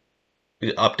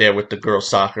up there with the girls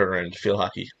soccer and field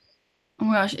hockey? Oh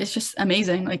my gosh, it's just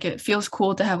amazing. Like it feels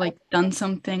cool to have like done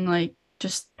something like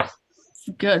just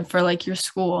good for like your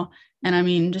school. And I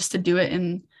mean, just to do it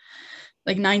in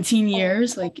like 19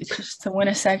 years, like it's just to win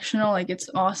a sectional, like it's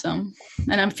awesome.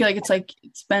 And I feel like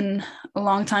it's been a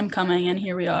long time coming, and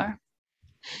here we are.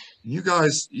 You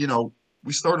guys,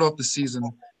 we started off the season,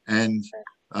 and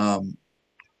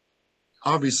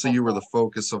obviously you were the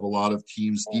focus of a lot of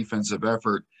teams' defensive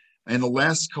effort. And the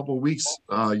last couple of weeks,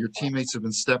 your teammates have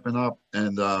been stepping up,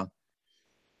 and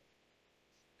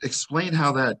explain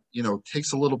how that,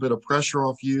 takes a little bit of pressure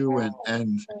off you,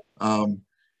 and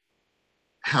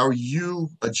how you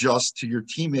adjust to your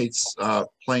teammates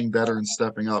playing better and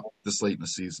stepping up this late in the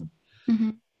season.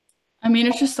 Mm-hmm. I mean,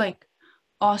 it's just like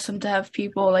awesome to have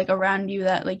people like around you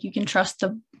that like you can trust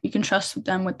them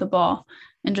with the ball,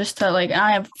 and just to like,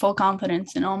 I have full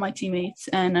confidence in all my teammates,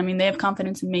 and I mean they have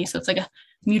confidence in me, so it's like a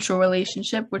mutual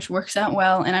relationship which works out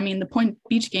well. And I mean the Point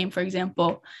Beach game, for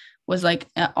example, was like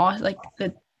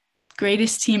the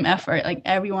greatest team effort. Like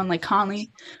everyone, like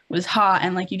Conley was hot,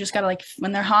 and like you just gotta like,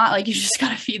 when they're hot, like you just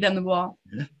gotta feed them the ball.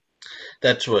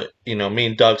 That's what me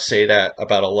and Doug say that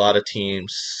about a lot of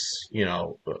teams.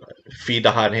 Feed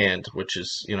the hot hand, which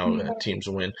is teams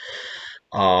win.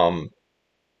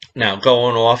 Now,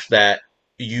 going off that,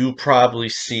 you probably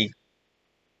see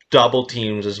double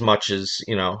teams as much as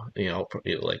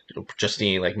like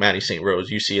Justine, like Maddie St. Rose.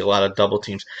 You see a lot of double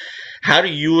teams. How do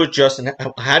you adjust, and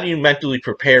how do you mentally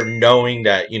prepare, knowing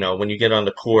that when you get on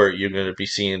the court, you're going to be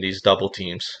seeing these double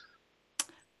teams?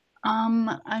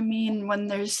 I mean, when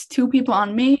there's two people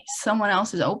on me, someone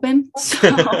else is open, so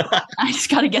I just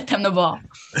got to get them the ball.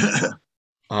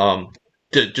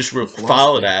 To just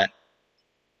follow that,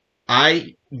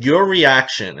 your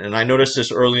reaction, and I noticed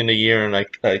this early in the year, and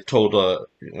I told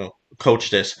coach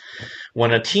this.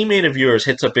 When a teammate of yours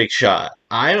hits a big shot,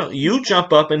 you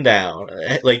jump up and down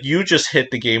like you just hit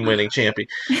the game-winning champion.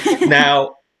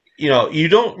 Now, you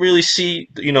don't really see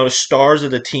the stars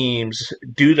of the teams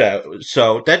do that.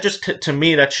 So that just to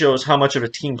me that shows how much of a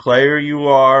team player you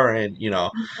are, and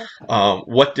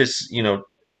what this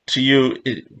to you,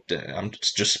 I'm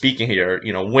just speaking here,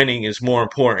 winning is more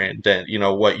important than,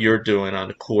 what you're doing on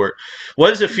the court.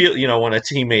 What does it feel, when a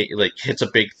teammate like hits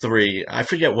a big three? I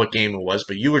forget what game it was,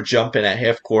 but you were jumping at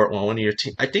half court when one of your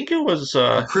team, I think it was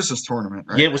the Christmas tournament,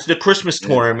 right? Yeah, it was the Christmas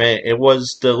tournament. It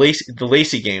was the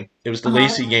Lacey game. It was the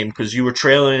Lacey game because you were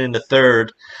trailing in the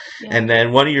third, and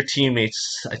then one of your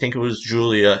teammates, I think it was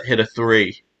Julia, hit a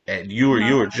three, and you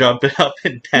were jumping up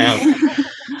and down.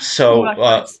 So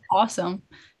that's awesome.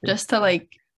 Just to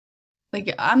like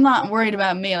I'm not worried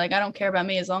about me. Like I don't care about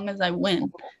me as long as I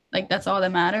win. Like that's all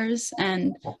that matters.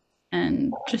 And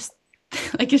just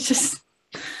like it's just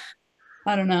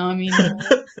I don't know. I mean,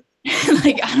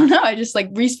 like I don't know. I just like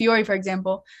Reese Fiore, for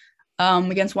example,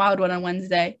 against Wildwood on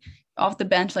Wednesday, off the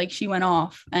bench, like she went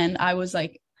off, and I was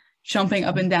like jumping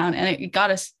up and down, and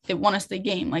it won us the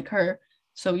game, like her.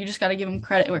 So you just got to give them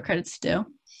credit where credit's due.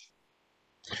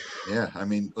 Yeah, I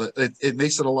mean, it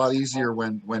makes it a lot easier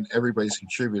when everybody's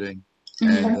contributing.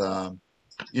 Mm-hmm.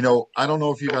 And, I don't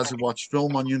know if you guys have watched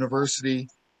film on University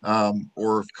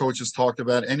or if coaches talked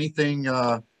about anything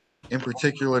in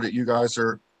particular that you guys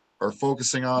are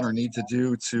focusing on or need to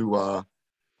do to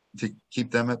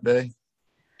keep them at bay.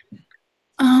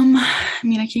 I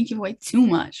mean, I can't give away too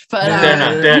much, but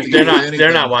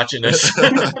they're not watching this.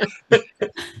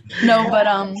 No,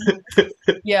 but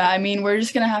yeah, I mean, we're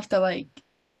just gonna have to like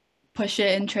push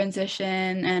it in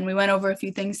transition, and we went over a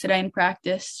few things today in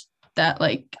practice that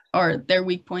like are their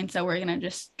weak points that we're gonna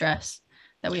just stress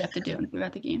that we have to do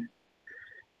throughout the game.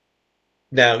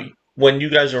 Now, when you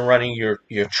guys are running your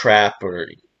trap, or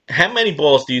how many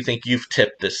balls do you think you've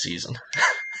tipped this season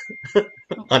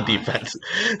on defense?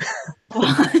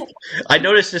 I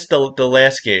noticed this the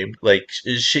last game. Like,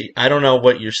 I don't know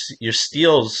what your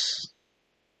steals.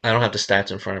 I don't have the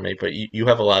stats in front of me, but you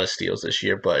have a lot of steals this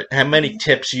year. But how many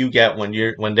tips you get when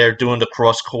they're doing the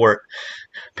cross court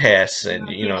pass, and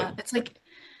it's like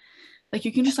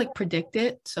you can just like predict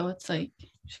it. So it's like you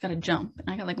just gotta jump, and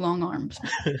I got like long arms.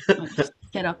 So just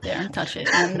get up there and touch it,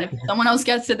 and if someone else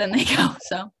gets it, then they go.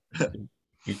 So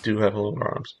you do have long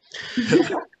arms.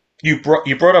 You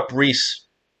brought up Reese.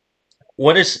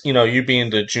 What is you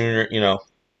being the junior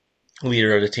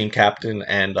leader of the team, captain,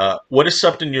 and what is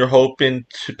something you're hoping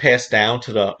to pass down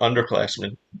to the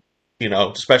underclassmen,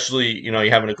 especially you're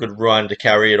having a good run to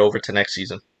carry it over to next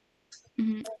season?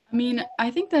 I mean, I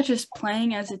think that just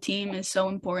playing as a team is so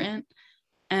important,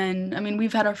 and I mean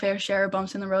we've had our fair share of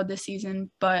bumps in the road this season,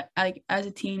 but like as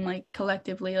a team, like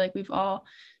collectively, like we've all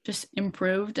just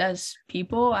improved as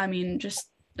people. I mean, just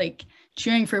like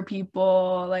cheering for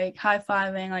people, like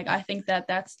high-fiving, like I think that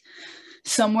that's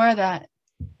somewhere that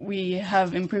we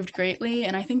have improved greatly,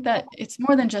 and I think that it's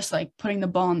more than just like putting the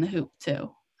ball in the hoop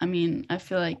too. I mean, I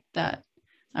feel like that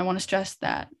I want to stress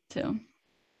that too.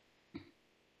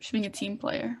 Just being a team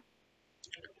player.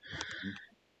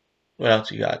 What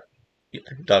else you got,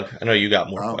 Doug? I know you got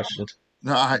more questions.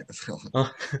 No,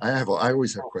 I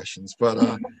always have questions, but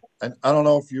I don't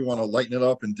know if you want to lighten it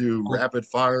up and do rapid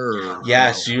fire or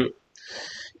yes,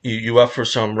 you up for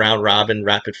some round robin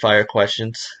rapid fire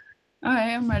questions? All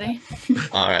right, I'm ready.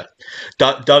 All right.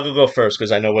 Doug will go first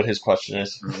because I know what his question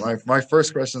is. My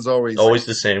first question is always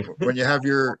the same. When you have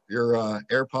your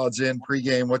AirPods in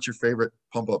pregame, what's your favorite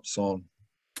pump-up song?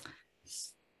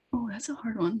 Oh, that's a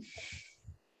hard one.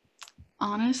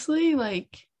 Honestly,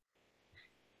 like,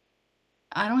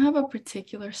 I don't have a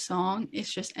particular song.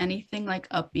 It's just anything like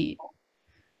upbeat.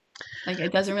 Like,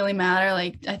 it doesn't really matter.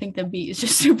 Like, I think the beat is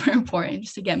just super important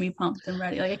just to get me pumped and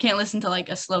ready. Like, I can't listen to like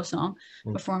a slow song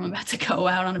before I'm about to go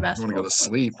out on a basketball. I want to go to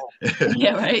sleep.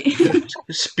 Yeah, right.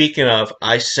 Speaking of,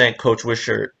 I sent Coach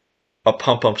Wishart a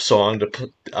pump up song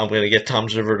I'm gonna get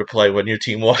Tom's River to play when your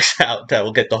team walks out. That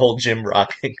will get the whole gym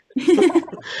rocking.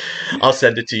 I'll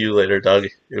send it to you later, Doug.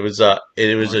 Oh,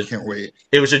 I can't wait.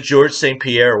 It was a George St.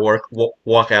 Pierre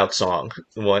walkout song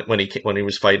when he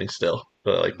was fighting still,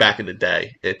 like back in the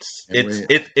day. Can't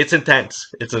wait. It's intense.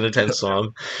 It's an intense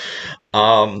song.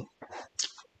 Um,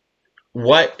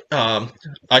 what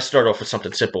I start off with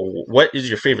something simple. What is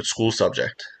your favorite school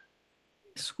subject?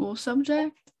 School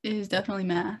subject is definitely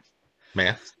math.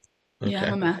 Math. Yeah, I'm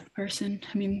Okay. a math person.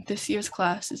 I mean, this year's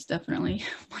class is definitely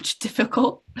much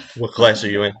difficult. What class are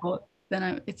you in?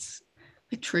 It's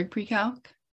like trig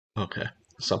pre-calc. Okay.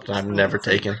 Something I've So never it's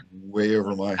like taken. Way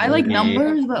over my I head. like Yeah.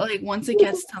 numbers, but like once it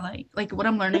gets to like what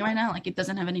I'm learning right now, like it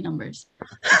doesn't have any numbers.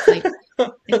 It's like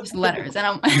it's just letters,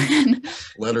 and and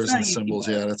Letters not and easy, symbols.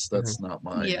 but Yeah, that's not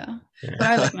my. yeah. Yeah. But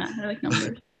I like math. I like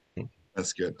numbers.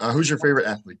 That's good. Who's your favorite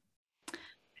athlete?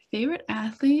 Favorite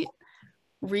athlete?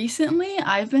 Recently,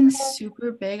 I've been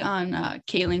super big on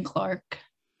Caitlin Clark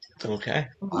Okay.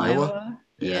 from Iowa? Iowa.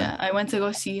 Yeah. Yeah, I went to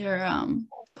go see her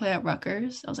play at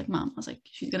Rutgers. I was like, Mom,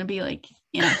 she's gonna be like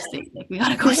in our state. Like we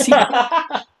gotta go see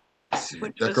her.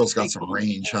 Which That was girl's got pretty some cool.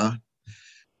 range, huh?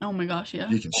 Oh my gosh, yeah.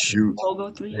 You can shoot.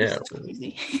 Logo threes. Yeah. It's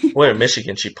crazy. Well, in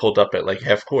Michigan, she pulled up at like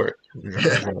half court.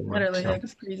 Literally, So, like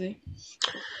it's crazy.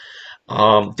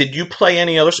 did you play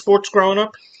any other sports growing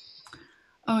up?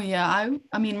 Oh yeah,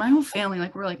 I mean my whole family,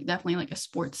 like we're like definitely like a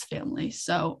sports family.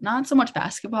 So not so much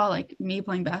basketball, like me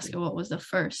playing basketball was the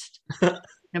first.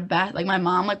 Like my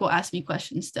mom like will ask me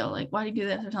questions still, like why do you do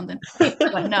this or something.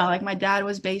 But no, like my dad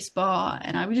was baseball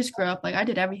and we just grew up like I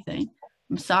did everything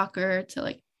from soccer to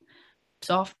like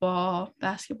softball,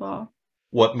 basketball.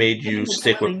 What made I you did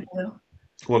stick with swimming too.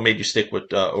 What made you stick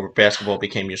with over basketball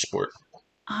became your sport?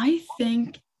 I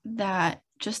think that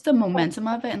just the momentum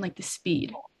of it and like the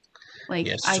speed. Like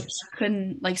Yes. I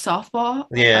couldn't like softball.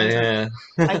 I was like, Yeah,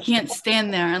 I can't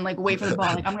stand there and like wait for the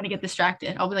ball. Like I'm gonna get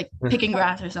distracted. I'll be like picking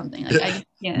grass or something. Like I just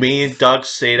yeah. can't. Me and Doug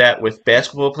say that with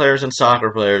basketball players and soccer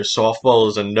players. Softball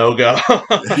is a no-go.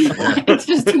 Yeah. It's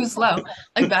just too slow.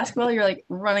 Like basketball, you're like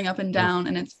running up and down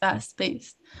and it's fast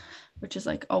paced, which is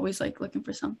like always like looking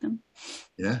for something.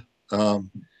 Yeah. All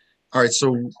right.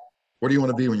 So, what do you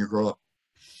want to be when you grow up?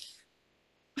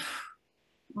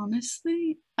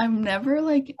 Honestly, I've never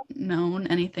like known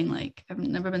anything like I've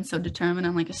never been so determined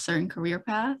on like a certain career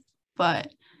path,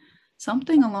 but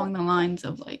something along the lines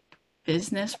of like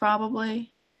business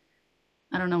probably.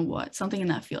 I don't know what, something in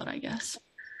that field, I guess.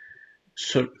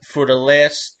 So for the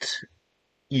last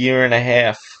year and a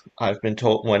half, I've been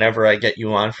told whenever I get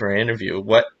you on for an interview,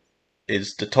 what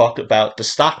is to talk about the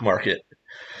stock market.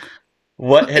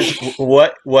 What has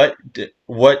what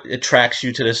attracts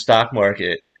you to the stock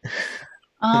market?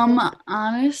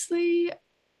 Honestly,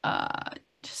 uh,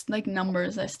 just like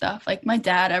numbers and stuff. Like my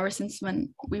dad, ever since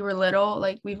when we were little,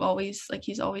 like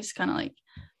he's always kind of like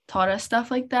taught us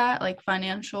stuff like that. Like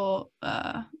financial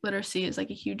literacy is like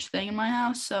a huge thing in my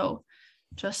house. So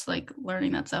just like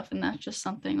learning that stuff, and that's just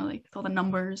something like with all the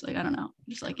numbers. Like I don't know,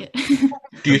 just like it.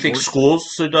 Do you think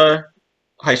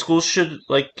high schools should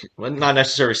like well, not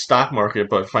necessarily stock market,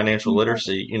 but financial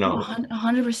literacy? You No, know,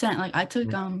 100%. Like I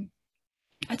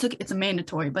took it's a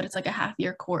mandatory, but it's like a half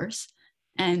year course,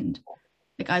 and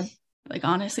like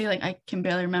honestly like I can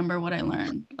barely remember what I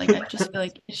learned. Like I just feel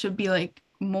like it should be like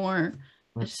more.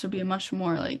 It should be a much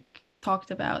more like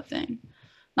talked about thing.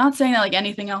 Not saying that like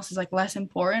anything else is like less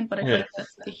important, but I feel Yeah. like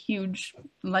that's like a huge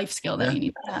life skill that Yeah. you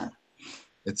need to have.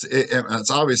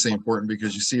 It's obviously important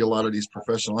because you see a lot of these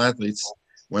professional athletes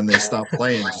when they stop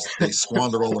playing, they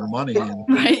squander all their money, and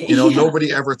Right.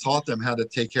 nobody ever taught them how to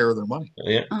take care of their money.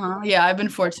 yeah. Yeah, I've been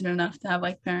fortunate enough to have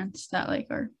like parents that like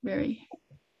are very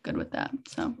good with that.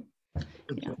 So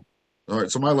yeah. All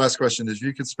right. So my last question is: if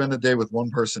you could spend a day with one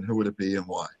person, who would it be and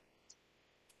why?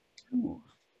 Ooh,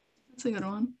 that's a good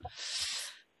one.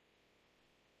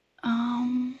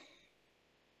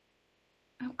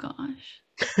 Oh gosh.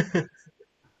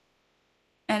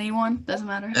 Anyone, doesn't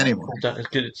matter. Anyone.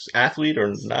 It's athlete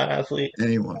or not athlete.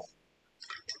 Anyone.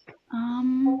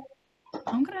 I'm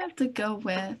gonna have to go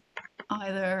with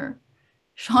either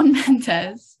Shawn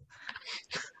Mendes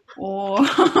or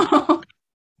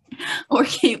or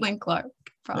Caitlin Clark,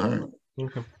 probably. All right.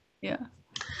 Okay. Yeah.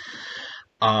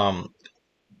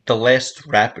 The last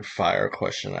rapid fire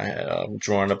question I had, I'm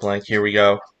drawing a blank. Here we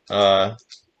go.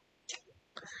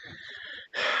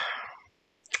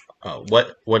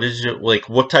 What is your like?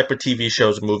 What type of TV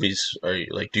shows, movies are you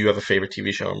like? Do you have a favorite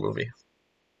TV show or movie?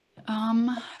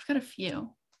 I've got a few,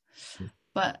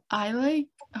 but I like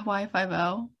Hawaii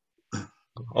Five-O.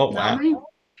 Oh Not wow! many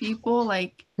people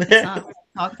like it's not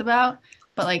talked about,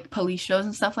 but like police shows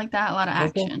and stuff like that, a lot of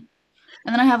action.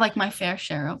 And then I have like my fair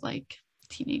share of like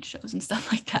teenage shows and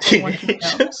stuff like that. I watch it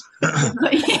out.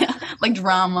 But yeah, like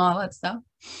drama, all that stuff.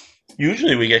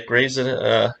 Usually we get Grey's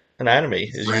Anatomy.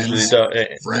 Is usually Friends.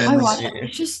 the Friends. I watch it.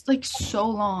 It's just like so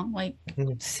long, like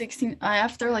Mhm. 16.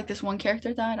 After like this one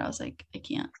character died, I was like, I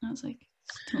can't. I was like,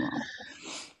 it's too long.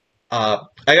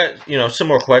 I got some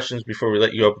more questions before we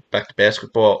let you go back to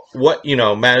basketball. What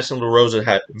Madison LaRosa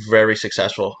had very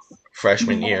successful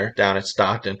freshman year down at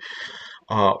Stockton.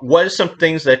 What are some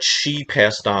things that she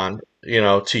passed on,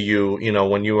 to you,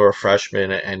 when you were a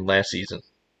freshman and last season?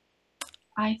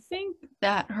 I think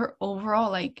that her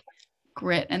overall like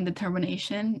grit and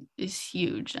determination is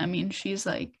huge. I mean, she's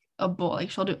like a bull. Like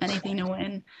she'll do anything to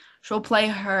win. She'll play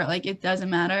her like it doesn't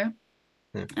matter.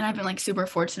 Hmm. And I've been like super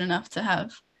fortunate enough to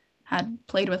have had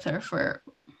played with her for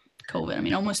COVID. I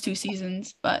mean, almost 2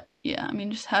 seasons. But yeah, I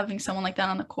mean, just having someone like that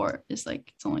on the court is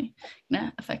like it's only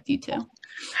gonna affect you too.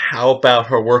 How about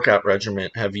her workout regimen?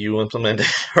 Have you implemented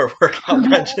her workout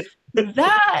regimen?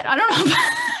 That I don't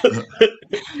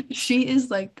know. She is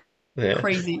like Yeah.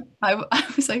 crazy. I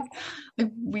was like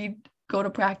we'd go to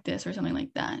practice or something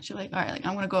like that. She's like, all right, like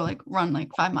I'm gonna go like run like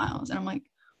 5 miles, and I'm like,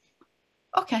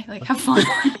 okay, like have fun.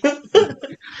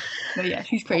 But yeah,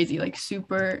 she's crazy, like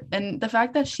super. And the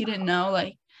fact that she didn't know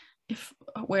like if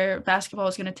where basketball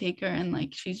was gonna take her, and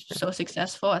like she's so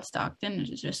successful at Stockton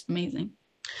is just amazing.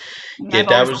 And Yeah, I've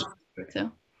that always was wanted her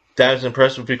too. that was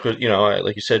impressive because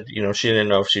like you said, she didn't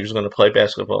know if she was going to play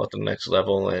basketball at the next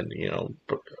level, and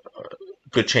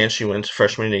good chance she wins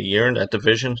freshman year in that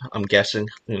division. I'm guessing,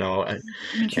 I mean,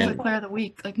 she was like and player of the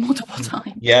week like multiple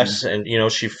times. yes, and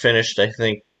she finished I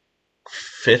think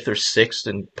fifth or sixth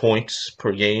in points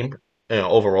per game,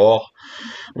 overall,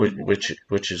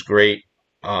 which is great.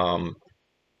 Um,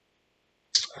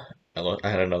 I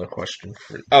had another question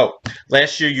for you. Oh,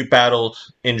 last year you battled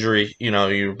injury.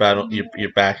 You battled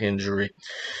your back injury.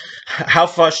 How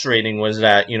frustrating was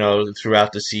that,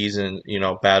 throughout the season,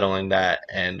 battling that,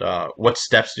 and what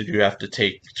steps did you have to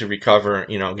take to recover,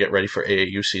 get ready for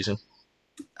AAU season?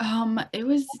 It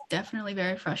was definitely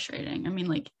very frustrating. I mean,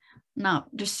 like,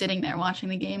 not just sitting there watching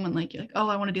the game and like you're like, oh,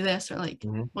 I want to do this, or like,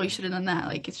 Mhm. well, you should have done that.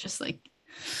 Like, it's just like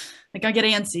I get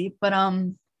antsy. But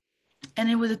and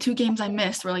it was the 2 games I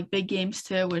missed were like big games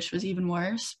too, which was even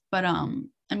worse. But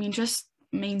I mean, just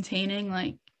maintaining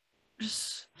like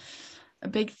just a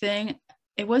big thing.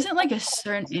 It wasn't like a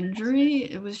certain injury.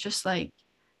 It was just like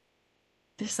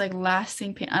this like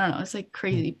lasting pain. I don't know. It's like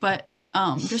crazy, but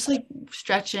just like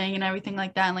stretching and everything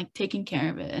like that, and like taking care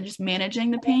of it and just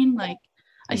managing the pain. Like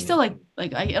I still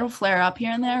it'll flare up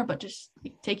here and there, but just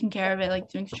like, taking care of it, like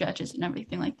doing stretches and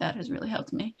everything like that has really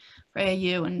helped me for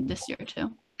AAU and this year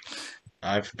too.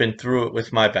 I've been through it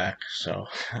with my back, so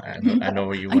I know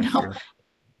what you I went know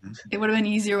through. it would have been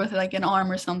easier with like an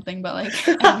arm or something, but like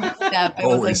every step it was like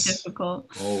Always. difficult.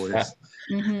 Always.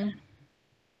 Hmm.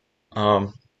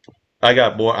 Um, I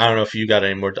got more. I don't know if you got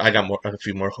any more. I got a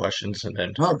few more questions, and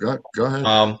then No, go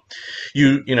ahead.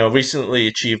 you recently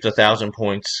achieved 1,000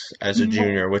 points as a Mhm.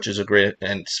 junior, which is a great,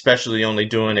 and especially only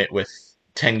doing it with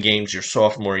 10 games your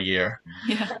sophomore year.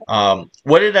 Yeah.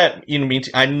 What did that mean?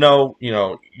 I know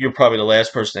you're probably the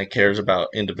last person that cares about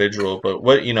individual, but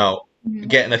what Mhm.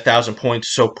 getting 1,000 points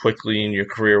so quickly in your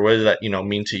career, what did that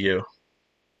mean to you?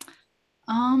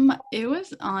 It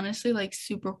was honestly like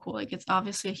super cool. Like it's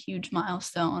obviously a huge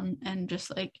milestone and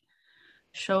just like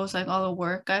shows like all the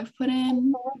work I've put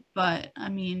in, but I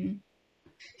mean,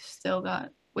 still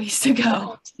got ways to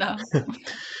go. So,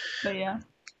 but yeah.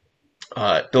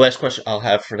 The last question I'll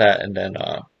have for that, and then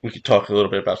we could talk a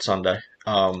little bit about Sunday.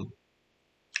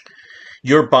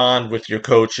 Your bond with your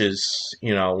coaches,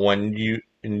 when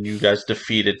you guys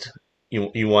defeated,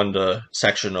 you won the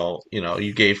sectional.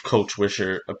 You gave Coach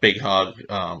Wisher a big hug.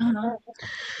 Uh-huh.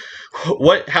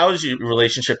 How is your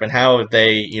relationship, and how have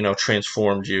they,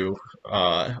 transformed you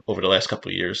over the last couple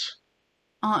of years?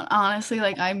 Honestly,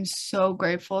 like I'm so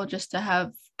grateful just to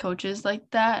have coaches like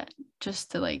that,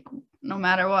 just to like no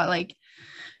matter what, like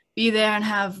be there and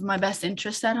have my best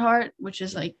interest at heart, which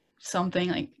is like something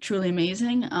like truly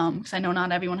amazing. Because I know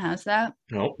not everyone has that.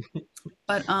 No.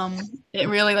 But it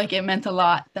really like it meant a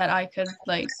lot that I could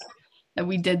like that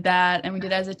we did that and we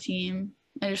did as a team.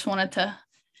 I just wanted to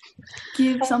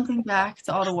give something back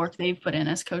to all the work they've put in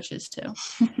as coaches too.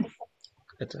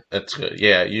 That's good.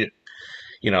 Yeah,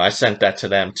 I sent that to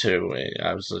them too.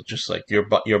 I was just like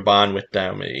your bond with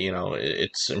them.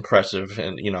 It's impressive,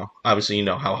 and obviously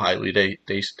how highly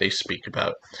they speak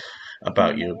about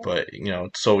you. But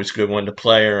it's always good when the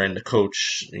player and the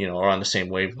coach are on the same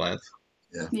wavelength.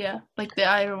 Yeah. Yeah, like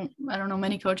I don't know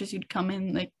many coaches who'd come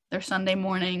in like their Sunday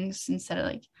mornings instead of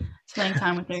like spending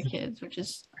time with their kids, which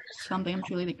is something I'm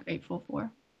truly grateful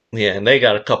for. Yeah, and they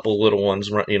got a couple little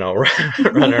ones, running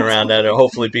around that'll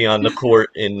hopefully be on the court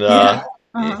Yeah.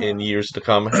 in years to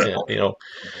come.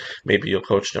 Maybe you'll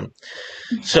coach them.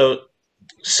 So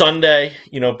Sunday,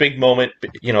 big moment,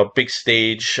 big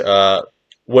stage.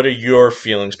 What are your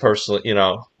feelings personally?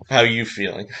 How are you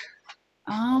feeling?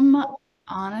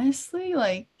 Honestly,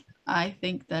 like I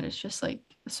think that it's just like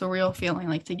a surreal feeling,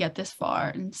 like to get this far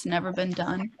and it's never been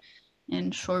done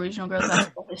in Shore Regional Girls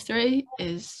Basketball history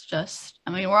is just,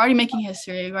 I mean, we're already making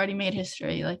history. We've already made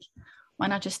history. Like, why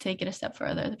not just take it a step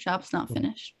further? The job's not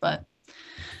finished, but I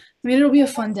mean, it'll be a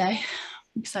fun day.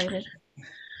 I'm excited.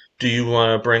 Do you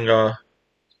want to bring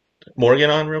Morgan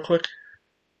on real quick?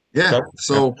 Yeah. Doug?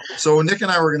 So Nick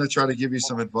and I were going to try to give you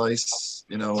some advice,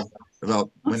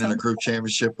 about winning a Awesome. group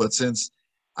championship. But since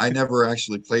I never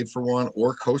actually played for one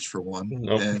or coached for one,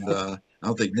 Nope. and I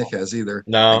don't think Nick has either.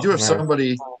 No, I do have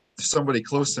no. somebody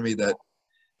close to me that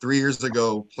 3 years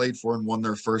ago played for and won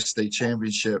their first state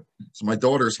championship. So my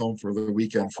daughter's home for the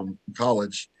weekend from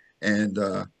college, and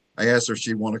I asked her if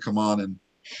she'd want to come on and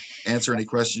answer any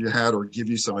questions you had or give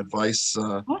you some advice.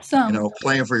 Awesome.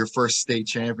 Playing for your first state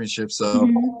championship. So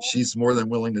she's more than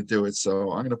willing to do it.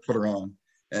 So I'm going to put her on.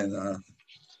 And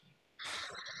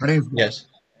her name. Yes.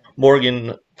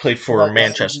 Morgan played for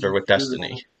Manchester with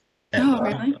Destiny. And, Oh,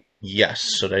 really?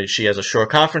 yes, so she has a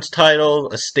short conference title,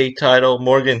 a state title.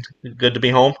 Morgan, good to be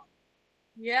home?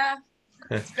 Yeah,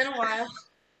 it's been a while.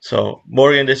 So,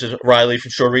 Morgan, this is Rylee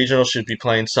from Shore Regional. Should be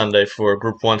playing Sunday for a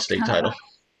Group 1 state title.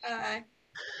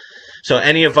 So,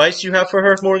 any advice you have for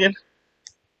her, Morgan?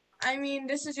 I mean,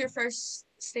 this is your first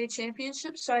state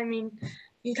championship, so I mean,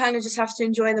 you kind of just have to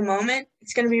enjoy the moment.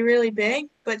 It's going to be really big,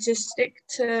 but just stick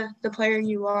to the player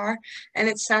you are. And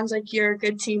it sounds like you're a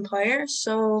good team player,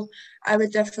 so I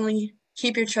would definitely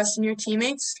keep your trust in your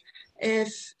teammates.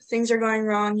 If things are going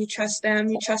wrong, you trust them,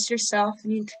 you trust yourself,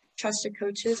 and you trust your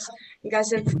coaches. You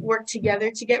guys have worked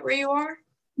together to get where you are,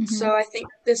 so I think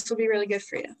this will be really good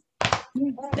for you.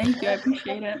 Thank you. I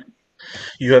appreciate it.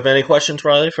 You have any questions,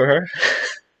 Rylee, for her?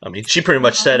 I mean, she pretty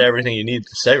much said everything you needed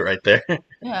to say right there.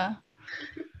 Yeah.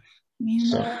 I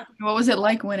mean, what was it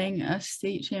like winning a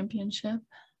state championship?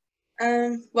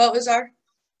 Well, it was our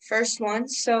first one,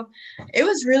 so it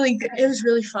was really good. It was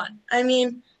really fun. I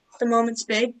mean, the moment's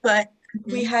big, but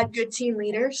we had good team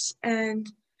leaders, and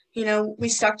we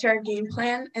stuck to our game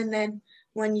plan. And then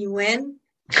when you win,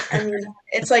 I mean,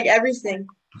 it's like everything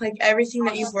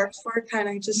that you've worked for kind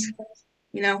of just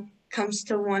comes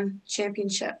to one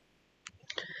championship.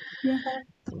 Yeah.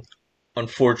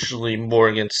 Unfortunately,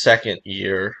 Morgan's second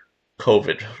year,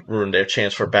 COVID ruined their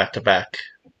chance for back-to-back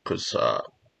because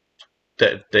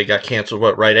they got canceled,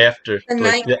 right after?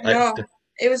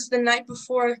 It was the night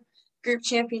before group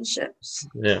championships.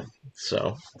 Yeah,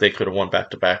 so they could have won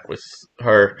back-to-back with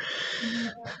her,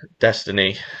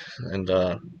 Destiny, and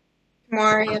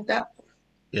Mari at that.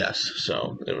 Yes,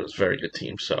 so it was a very good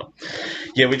team. So,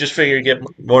 yeah, we just figured get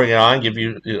Morgan on, give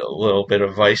you a little bit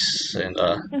of advice, and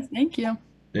Yes, thank you.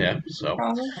 yeah, so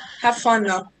have fun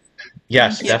though.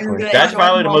 yes, definitely. That's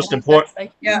probably the most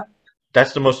important. Yeah,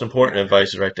 that's the most important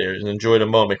advice right there. Is enjoy the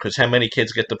moment because how many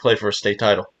kids get to play for a state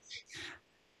title?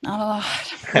 Not a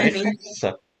lot. Right?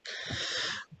 So,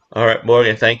 all right,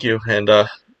 Morgan, thank you, and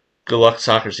good luck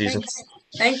soccer season. Thanks.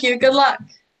 Thank you. Good luck.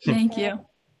 Thank you.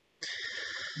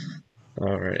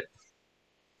 All right.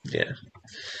 Yeah.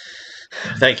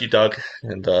 Thank you, Doug.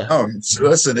 And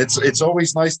listen, it's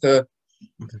always nice to.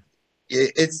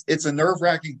 It's a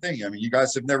nerve-wracking thing. I mean, you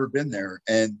guys have never been there,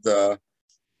 and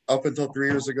up until 4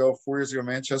 years ago,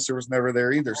 Manchester was never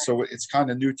there either. So it's kind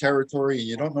of new territory, and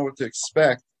you don't know what to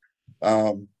expect.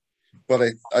 But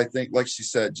I think, like she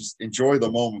said, just enjoy the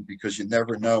moment because you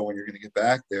never know when you're going to get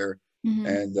back there.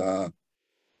 And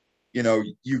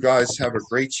you guys have a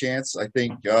great chance. I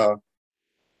think.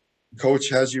 Coach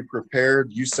has you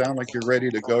prepared. You sound like you're ready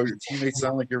to go. Your teammates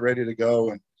sound like you're ready to go,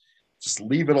 and just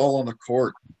leave it all on the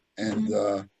court and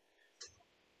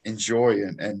enjoy.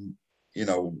 And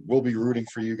we'll be rooting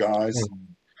for you guys.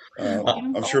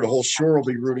 I'm sure the whole Shore will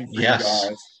be rooting for you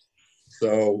guys.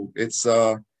 So it's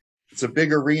a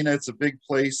big arena. It's a big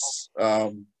place.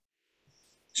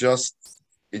 Just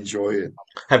enjoy it.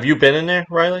 Have you been in there,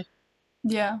 Rylee?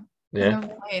 Yeah. Yeah. I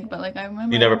never played, but I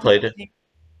remember. You never played it?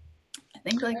 I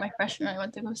think my freshman year I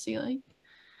went to go see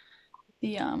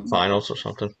the finals or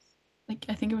something.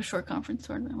 I think it was short conference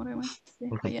tournament what I went to see.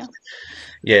 But yeah.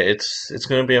 Yeah, it's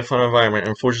going to be a fun environment.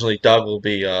 Unfortunately, Doug will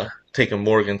be taking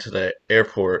Morgan to the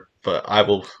airport, but I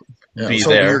will be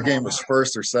there. Your game was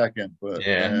first or second, but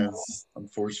yeah, it's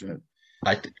unfortunate.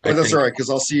 But that's think all right because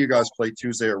I'll see you guys play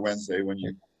Tuesday or Wednesday when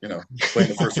you play in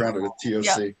the first round of the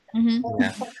TOC. Mm-hmm.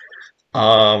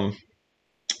 yeah.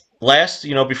 Last,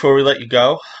 before we let you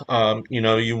go,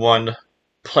 you won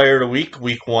Player of the Week,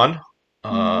 week one,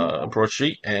 Broad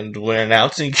Street, and we're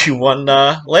announcing you won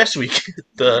last week.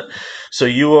 So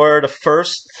you are the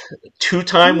first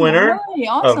two-time winner Really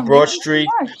of awesome. Broad Thank you Street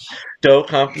so much. Dough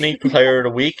Company Player of the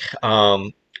Week.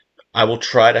 I will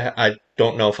try to. I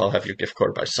don't know if I'll have your gift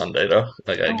card by Sunday though.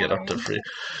 I gotta No get up to worries. free.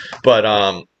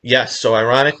 But yes. So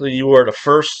ironically, you were the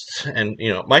first, and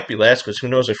it might be last because who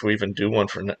knows if we even do one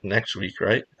for next week,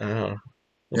 right? I don't know.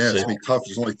 We'll Yeah, see. it's gonna be tough.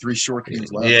 There's only 3 short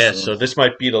teams left. Yeah, So so this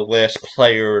might be the last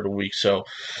player of the week. So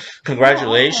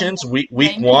congratulations, week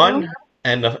Thank one, you.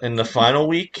 and in the final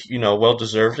week, well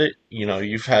deserved it.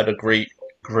 You've had a great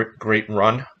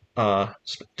run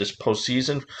this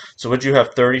postseason. So would you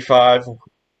have 35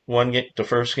 one game, the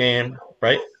first game,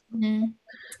 right? Mm-hmm.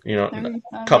 A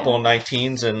 35, couple of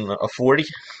 19s and a 40.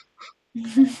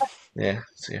 Yeah,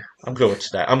 so yeah, I'm good with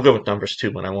that. I'm good with numbers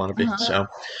too when I want to be. Uh-huh.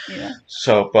 Yeah.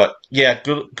 But yeah,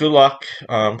 good luck.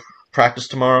 Practice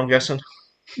tomorrow, I'm guessing.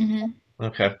 Mm-hmm.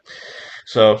 Okay.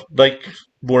 So, like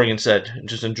Morgan said,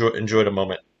 just enjoy the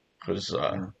moment because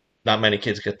not many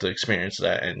kids get to experience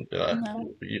that, and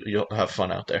No. you'll have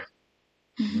fun out there.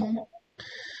 Mm-hmm.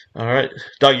 All right,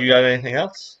 Doug, you got anything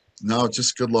else? no,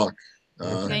 just good luck.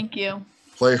 Thank you.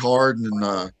 Play hard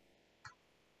and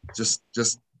just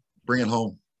bring it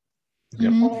home.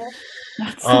 Yep. Mm-hmm.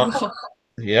 That's so cool.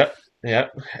 Yep.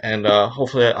 And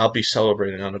hopefully I'll be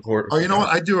celebrating on the court. Oh, you know what?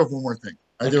 I do have one more thing.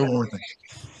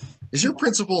 Is your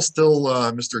principal still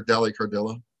Mr. Dali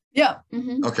Cardillo? Yeah.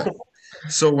 Mm-hmm. Okay.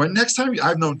 So next time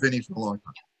I've known Vinny for a long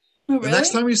time. Oh, The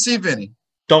next time you see Vinny,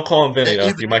 Don't call him Vinny though.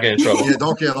 either- You might get in trouble. yeah,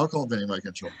 don't call him Vinny. Might get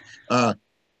in trouble.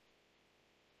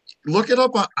 Look it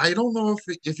up. I don't know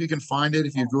if you can find it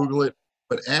if you Google it,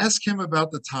 but ask him about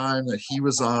the time that he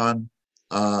was on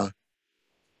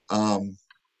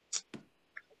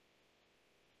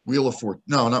Wheel of Fortune.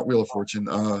 No, not Wheel of Fortune.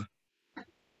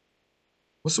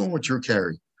 What's the one with Drew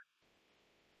Carey?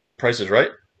 Price is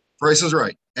Right. Price is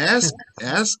Right. Ask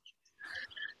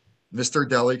Mr.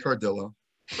 Deli Cardillo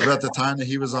about the time that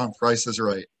he was on Price is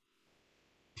Right.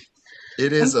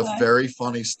 It is a very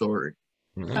funny story.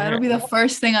 That'll be the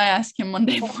first thing I ask him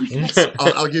Monday morning.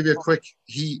 I'll give you a quick.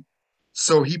 He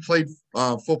played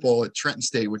football at Trenton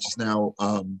State, which is now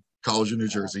College of New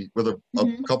Jersey, with a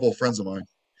couple of friends of mine,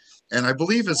 and I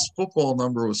believe his football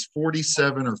number was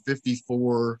 47 or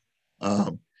 54.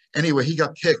 Anyway, he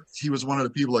got picked. He was one of the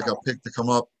people that got picked to come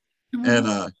up,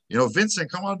 and Vincent,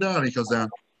 come on down. He comes down,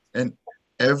 and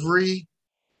every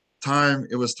time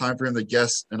it was time for him to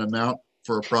guess an amount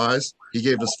for a prize, he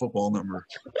gave this football number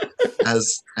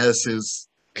as his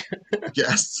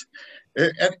guess.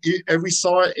 And we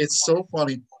saw it. It's so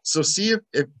funny. So see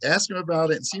if ask him about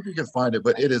it and see if you can find it.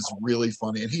 But it is really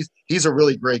funny, and he's a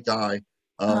really great guy.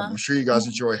 I'm sure you guys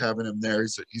enjoy having him there.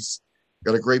 He's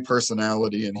got a great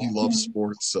personality, and he loves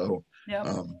sports. So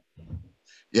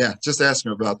yeah, just ask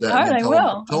him about that. All right, I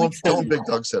will. Tell him Big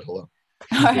Doug said hello.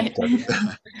 All right.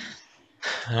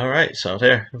 All right, so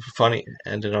there, funny,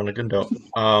 ended on a good note.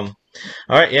 All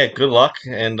right, yeah, good luck,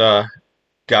 and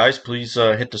guys, please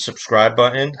hit the subscribe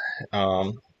button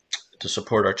to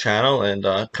support our channel, and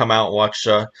come out and watch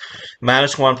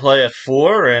Manasquan play at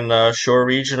 4 and Shore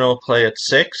Regional play at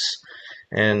 6,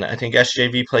 and I think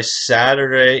SJV plays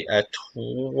Saturday at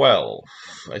 12.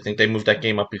 I think they moved that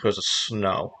game up because of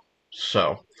snow,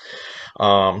 so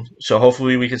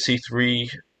hopefully we can see 3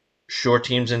 Shore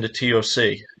teams in the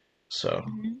TOC. So,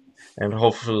 and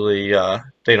hopefully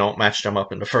they don't match them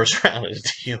up in the first round of the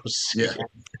TOC.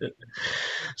 Yeah.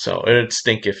 So it would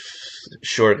stink if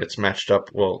Shore gets matched up.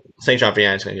 Well, St. John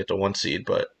Vianney's going to get the 1 seed,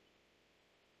 but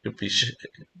it'd be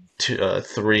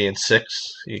 3 and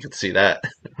 6. You can see that,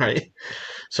 right?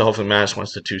 So hopefully Mass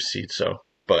wants the 2 seed. So,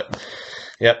 but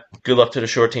yep. Good luck to the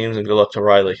Shore teams and good luck to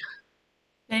Rylee.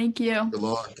 Thank you. Good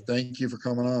luck. Thank you for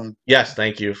coming on. Yes,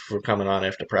 thank you for coming on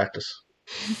after practice.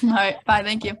 All right. Bye.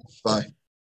 Thank you. Bye.